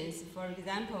information. For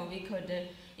example, we could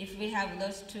if we have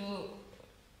those two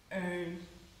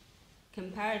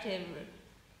comparative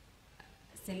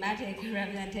semantic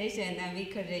representation, then we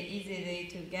could easily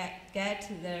to get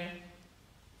the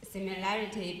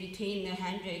similarity between the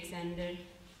Hendrix and the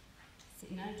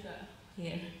Sinatra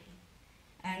here.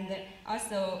 And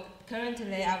also,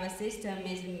 currently our system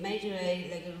is majorly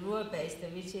like rule-based,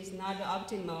 which is not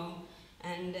optimal.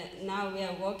 And now we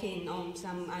are working on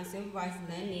some unsupervised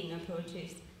learning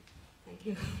approaches. Thank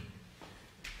you.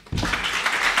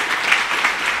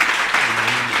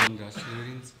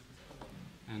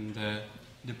 And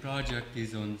the project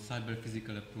is on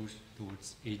cyber-physical approach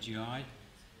towards AGI.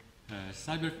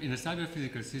 In a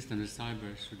cyber-physical system, the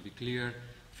cyber should be clear.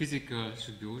 Physical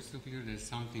should be also clear. There's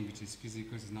something which is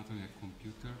physical, it's not only a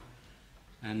computer.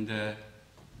 And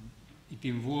it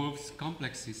involves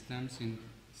complex systems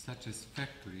such as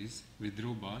factories with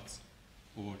robots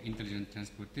or intelligent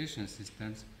transportation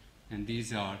systems. And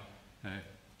these are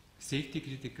safety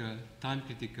critical, time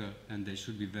critical, and they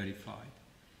should be verified.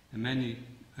 And many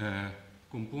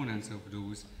components of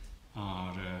those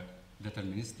are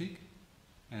deterministic.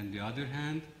 And on the other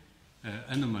hand,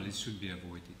 anomalies should be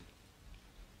avoided.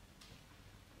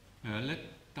 Let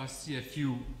us see a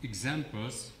few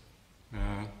examples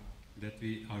that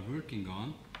we are working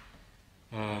on.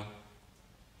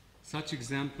 Such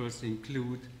examples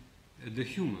include the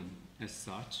human as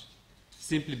such,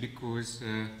 simply because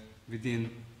within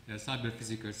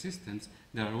cyber-physical systems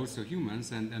there are also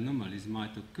humans, and anomalies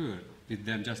might occur with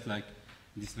them, just like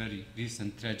this very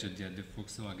recent tragedy at the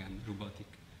Volkswagen robotic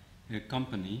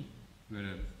company, where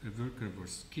a worker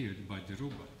was killed by the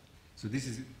robot. So this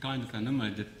is kind of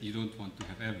anomaly that you don't want to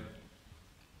have ever.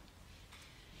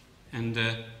 And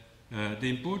the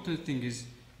important thing is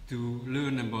to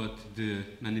learn about the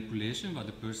manipulation, what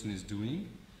the person is doing,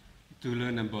 to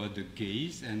learn about the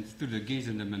gaze, and through the gaze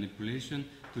and the manipulation,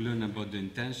 to learn about the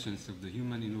intentions of the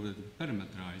human in order to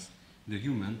parameterize the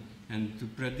human and to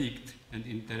predict and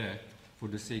interact for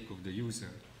the sake of the user.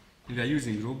 And we are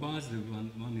using robots. The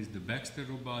one is the Baxter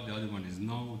robot, the other one is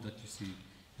Inoue that you see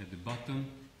at the bottom.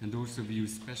 And also we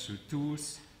use special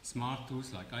tools, smart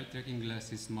tools like eye tracking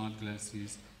glasses, smart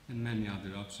glasses, and many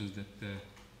other options that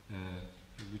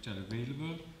which are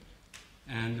available.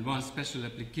 And one special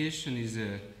application is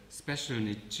special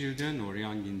need children or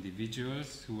young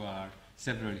individuals who are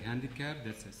severely handicapped.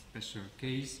 That's a special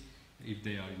case if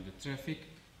they are in the traffic.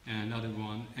 And another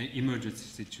one, an emergency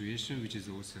situation, which is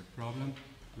also a problem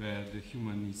where the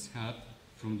human needs help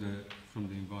from the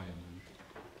environment.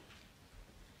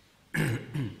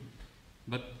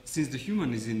 But since the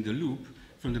human is in the loop,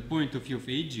 from the point of view of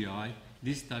AGI,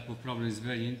 this type of problem is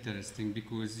very interesting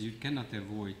because you cannot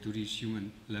avoid to reach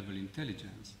human level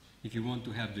intelligence if you want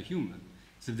to help the human.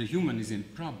 So if the human is in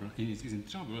trouble,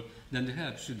 then the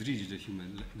help should reach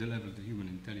the level of the human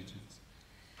intelligence.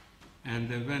 And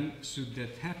when should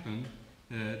that happen,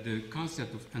 the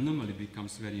concept of anomaly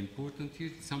becomes very important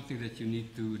here. It's something that you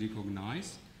need to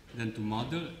recognize, then to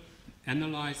model,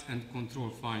 analyze, and control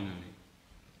finally.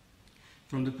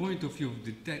 From the point of view of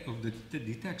the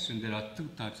detection, there are two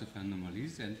types of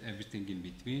anomalies and everything in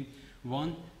between.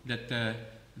 One, that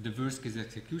the worst case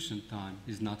execution time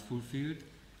is not fulfilled.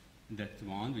 That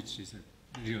one, which is a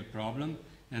real problem.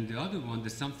 And the other one, that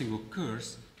something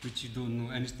occurs which you don't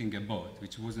know anything about,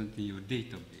 which wasn't in your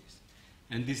database.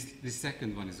 And this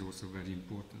second one is also very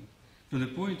important. From the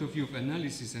point of view of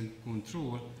analysis and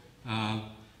control,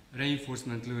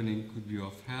 reinforcement learning could be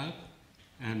of help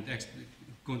and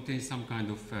contains some kind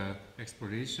of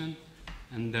exploration.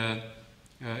 And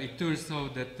it turns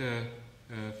out that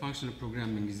functional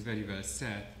programming is very well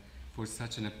set for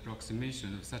such an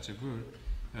approximation of such a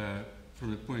work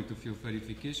from the point of view of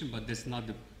verification, but that's not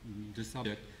the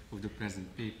subject of the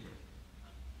present paper.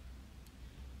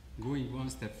 Going one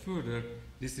step further,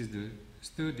 this is the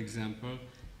third example.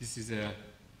 This is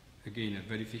again a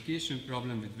verification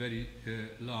problem with very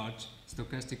large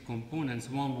stochastic components.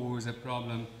 One was a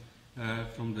problem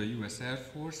from the US Air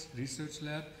Force Research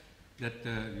Lab, that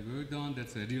we worked on.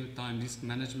 That's a real-time risk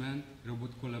management, robot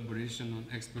collaboration on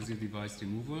explosive device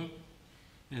removal.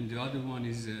 And the other one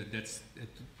is, that's a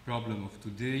problem of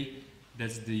today,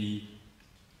 that's the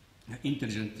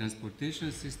intelligent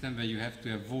transportation system where you have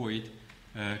to avoid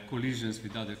collisions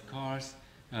with other cars,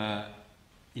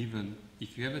 even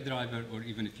if you have a driver or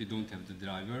even if you don't have the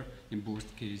driver, in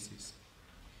both cases.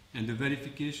 And the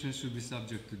verification should be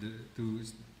subject to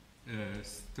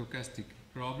stochastic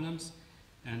problems,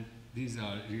 and these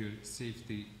are real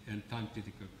safety and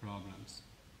time-critical problems.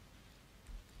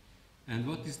 And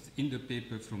what is in the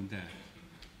paper from that?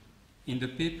 In the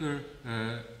paper,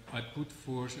 we put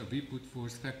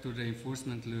forth factor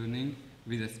reinforcement learning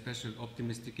with a special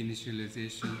optimistic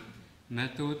initialization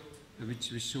method,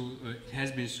 which we show,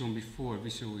 has been shown before, we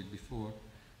showed it before,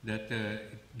 that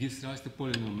it gives rise to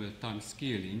polynomial time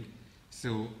scaling,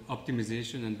 so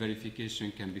optimization and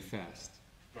verification can be fast.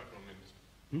 Right,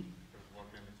 1 minute.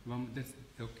 1 minute. That's,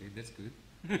 okay, that's good.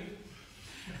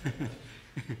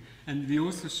 And we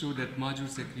also show that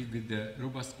modules equipped with the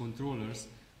robust controllers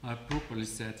are properly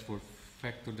set for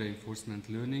factor reinforcement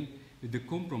learning, with the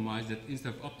compromise that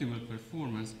instead of optimal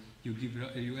performance,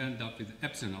 you end up with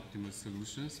epsilon optimal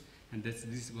solutions, and this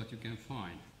is what you can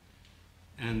find.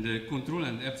 And control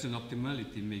and epsilon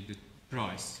optimality make the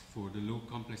price for the low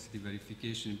complexity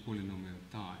verification in polynomial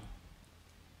time.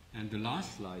 And the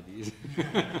last slide is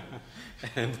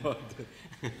about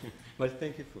well,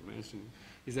 thank you for mentioning.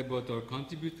 Is about our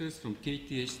contributors from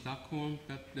KTH Stockholm,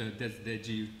 that's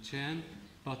Deji Chen,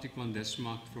 Patrick van der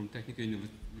Schmack from Technical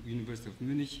University of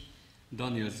Munich,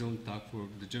 Daniel Zontag for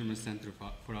the German Center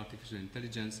for Artificial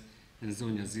Intelligence, and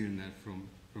Sonja Zirner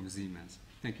from Siemens.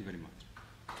 Thank you very much.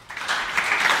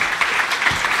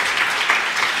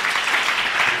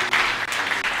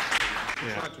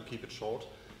 Yeah. Try to keep it short.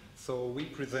 So we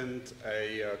present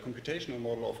a computational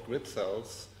model of grid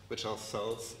cells, which are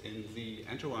cells in the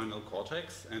entorhinal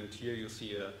cortex, and here you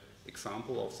see an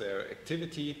example of their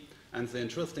activity. And the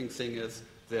interesting thing is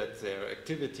that their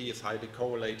activity is highly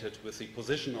correlated with the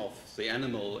position of the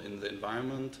animal in the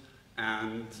environment,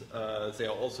 and they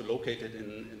are also located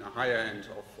in a higher end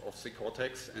of the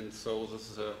cortex, and so this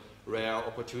is a rare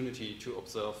opportunity to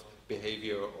observe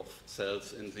behavior of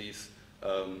cells in these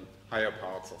higher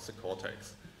parts of the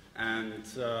cortex. And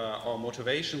our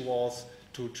motivation was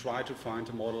to try to find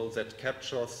a model that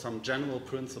captures some general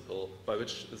principle by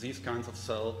which these kinds of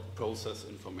cells process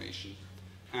information.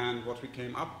 And what we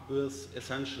came up with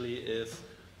essentially is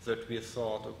that we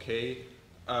thought, okay,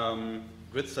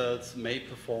 grid cells may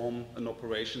perform an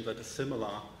operation that is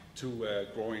similar to a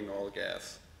growing oil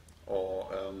gas, or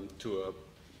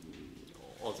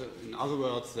in other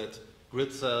words, that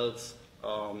grid cells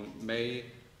may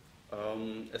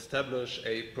establish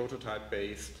a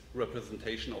prototype-based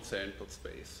representation of their input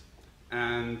space.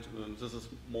 And this is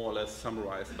more or less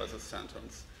summarized by this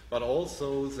sentence. But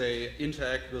also they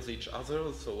interact with each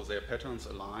other, so their patterns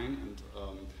align and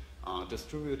are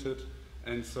distributed.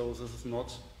 And so this is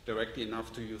not directly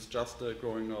enough to use just a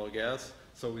growing oil gas.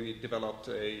 So we developed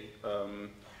a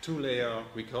two-layer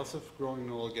recursive growing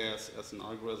oil gas as an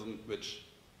algorithm which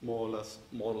more or less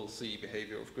models the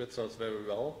behavior of grid cells very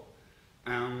well.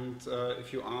 And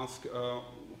if you ask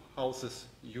how is this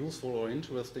useful or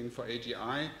interesting for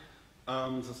AGI,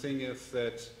 the thing is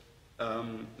that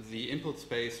the input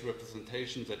space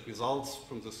representation that results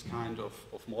from this kind of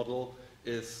model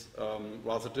is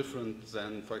rather different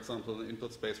than, for example, an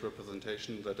input space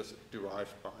representation that is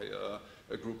derived by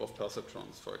a group of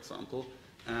perceptrons, for example.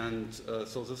 And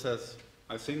so this has,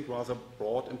 I think, rather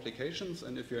broad implications,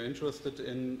 and if you're interested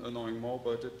in knowing more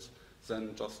about it,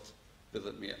 then just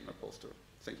visit me at my poster.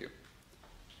 Thank you.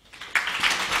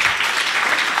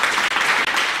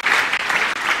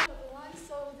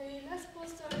 So the last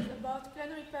poster is about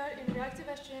plan repair in reactive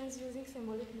chains using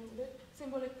symbolic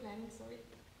planning.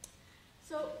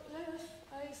 So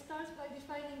I start by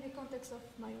defining the context of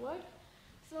my work.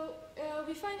 So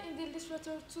we find in the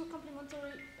literature two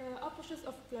complementary approaches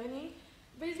of planning,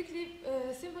 basically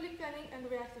symbolic planning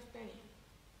and reactive planning.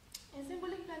 In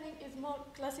symbolic planning is more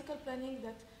classical planning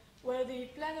where the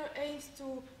planner aims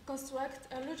to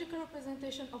construct a logical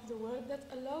representation of the world that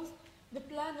allows the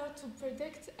planner to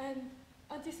predict and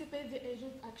anticipate the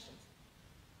agent's actions.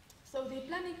 So the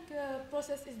planning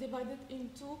process is divided in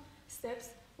two steps,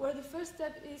 where the first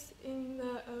step is in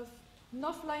an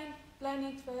offline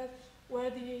planning phase, where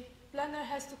the planner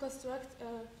has to construct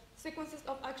sequences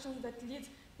of actions that lead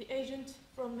the agent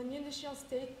from an initial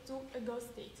state to a go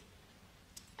state.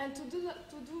 And to do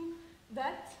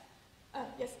that,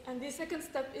 yes, and the second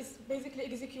step is basically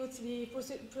execute the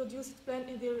produced plan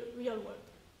in the real world.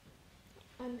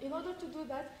 And in order to do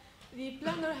that, the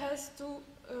planner has to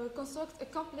construct a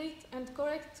complete and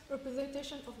correct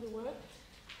representation of the world.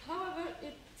 However,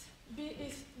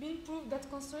 it's been proved that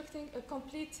constructing a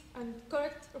complete and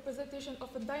correct representation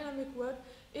of a dynamic world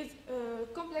is a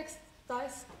complex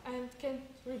task and can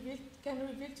reveal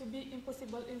to be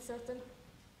impossible in certain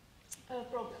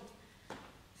problems.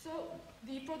 So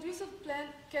the producer plan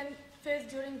can fail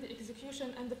during the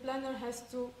execution, and the planner has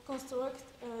to construct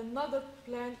another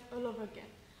plan all over again.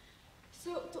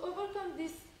 So to overcome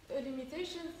these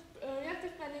limitations,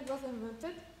 reactive planning was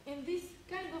invented. In this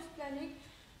kind of planning,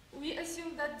 we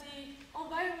assume that the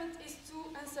environment is too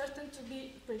uncertain to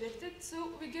be predicted, so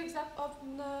we give up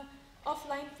on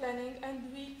offline planning,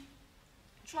 and we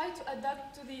try to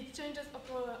adapt to the changes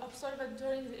observed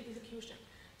during the execution.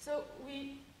 So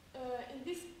we, in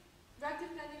this reactive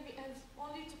planning, we aim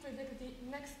only to predict the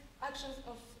next action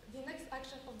of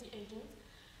the agent.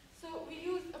 So we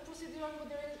use a procedural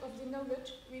modeling of the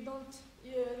knowledge. We don't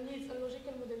need a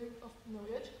logical modeling of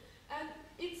knowledge, and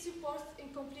it supports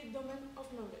incomplete domain of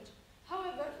knowledge.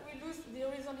 However, we lose the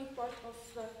reasoning part of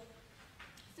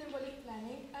symbolic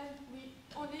planning, and we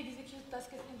only execute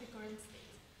tasks in the current state.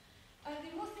 And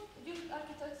the most used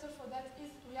architecture for that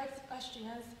is reactive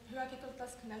HCI's hierarchical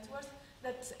task networks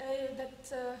that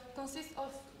consists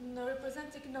of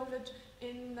representing knowledge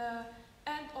in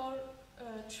and or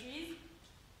trees,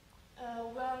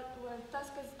 where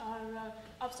tasks are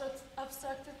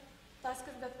abstracted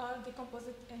tasks that are decomposed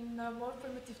in more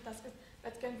primitive tasks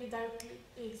that can be directly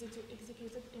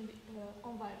executed in the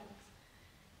environment.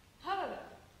 However,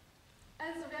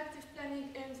 as reactive planning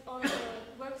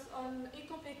works on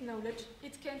incomplete knowledge,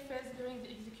 it can fail during the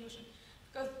execution,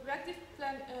 because reactive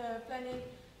planning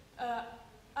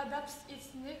adapts its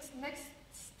next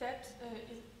steps,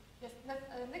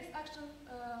 next action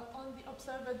on the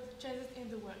observed changes in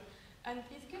the world, and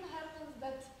it can happen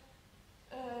that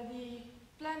the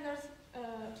planners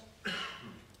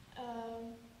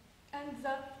ends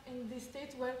up in the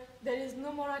state where there is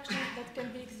no more action that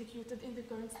can be executed in the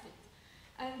current state.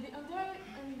 And the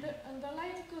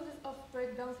underlying causes of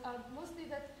breakdowns are mostly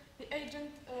that the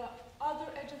other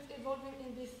agents evolving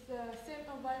in this same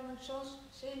environment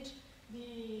change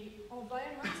the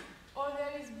environment, or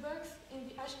there is bugs in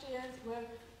the HTNs where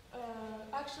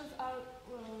actions are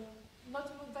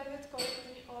not valued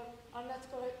correctly or are not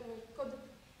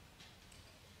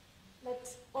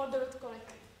ordered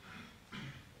correctly.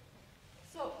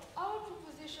 So our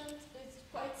proposition is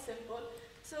quite simple.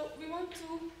 So we want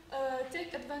to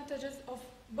take advantages of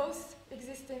both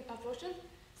existing approaches.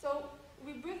 So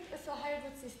we built a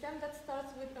hybrid system that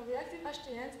starts with a reactive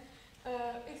HTN,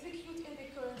 execute in the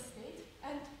current state,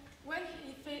 and when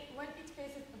it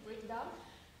faces a breakdown,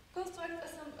 construct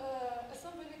a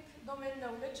symbolic domain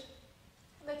knowledge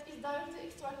that is directly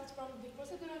extracted from the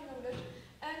procedural knowledge,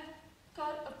 and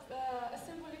call a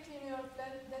symbolic linear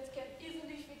plan that can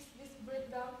easily fix this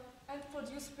breakdown and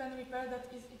produce plan repair that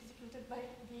is executed by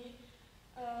the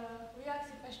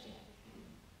reactive HTN.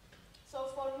 So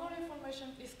for more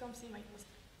information, please come see my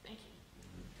poster. Thank you.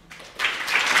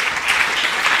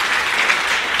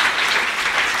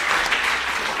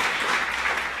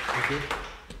 Thank you.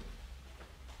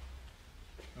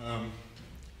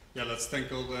 Yeah, let's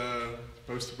thank all the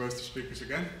poster speakers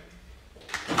again.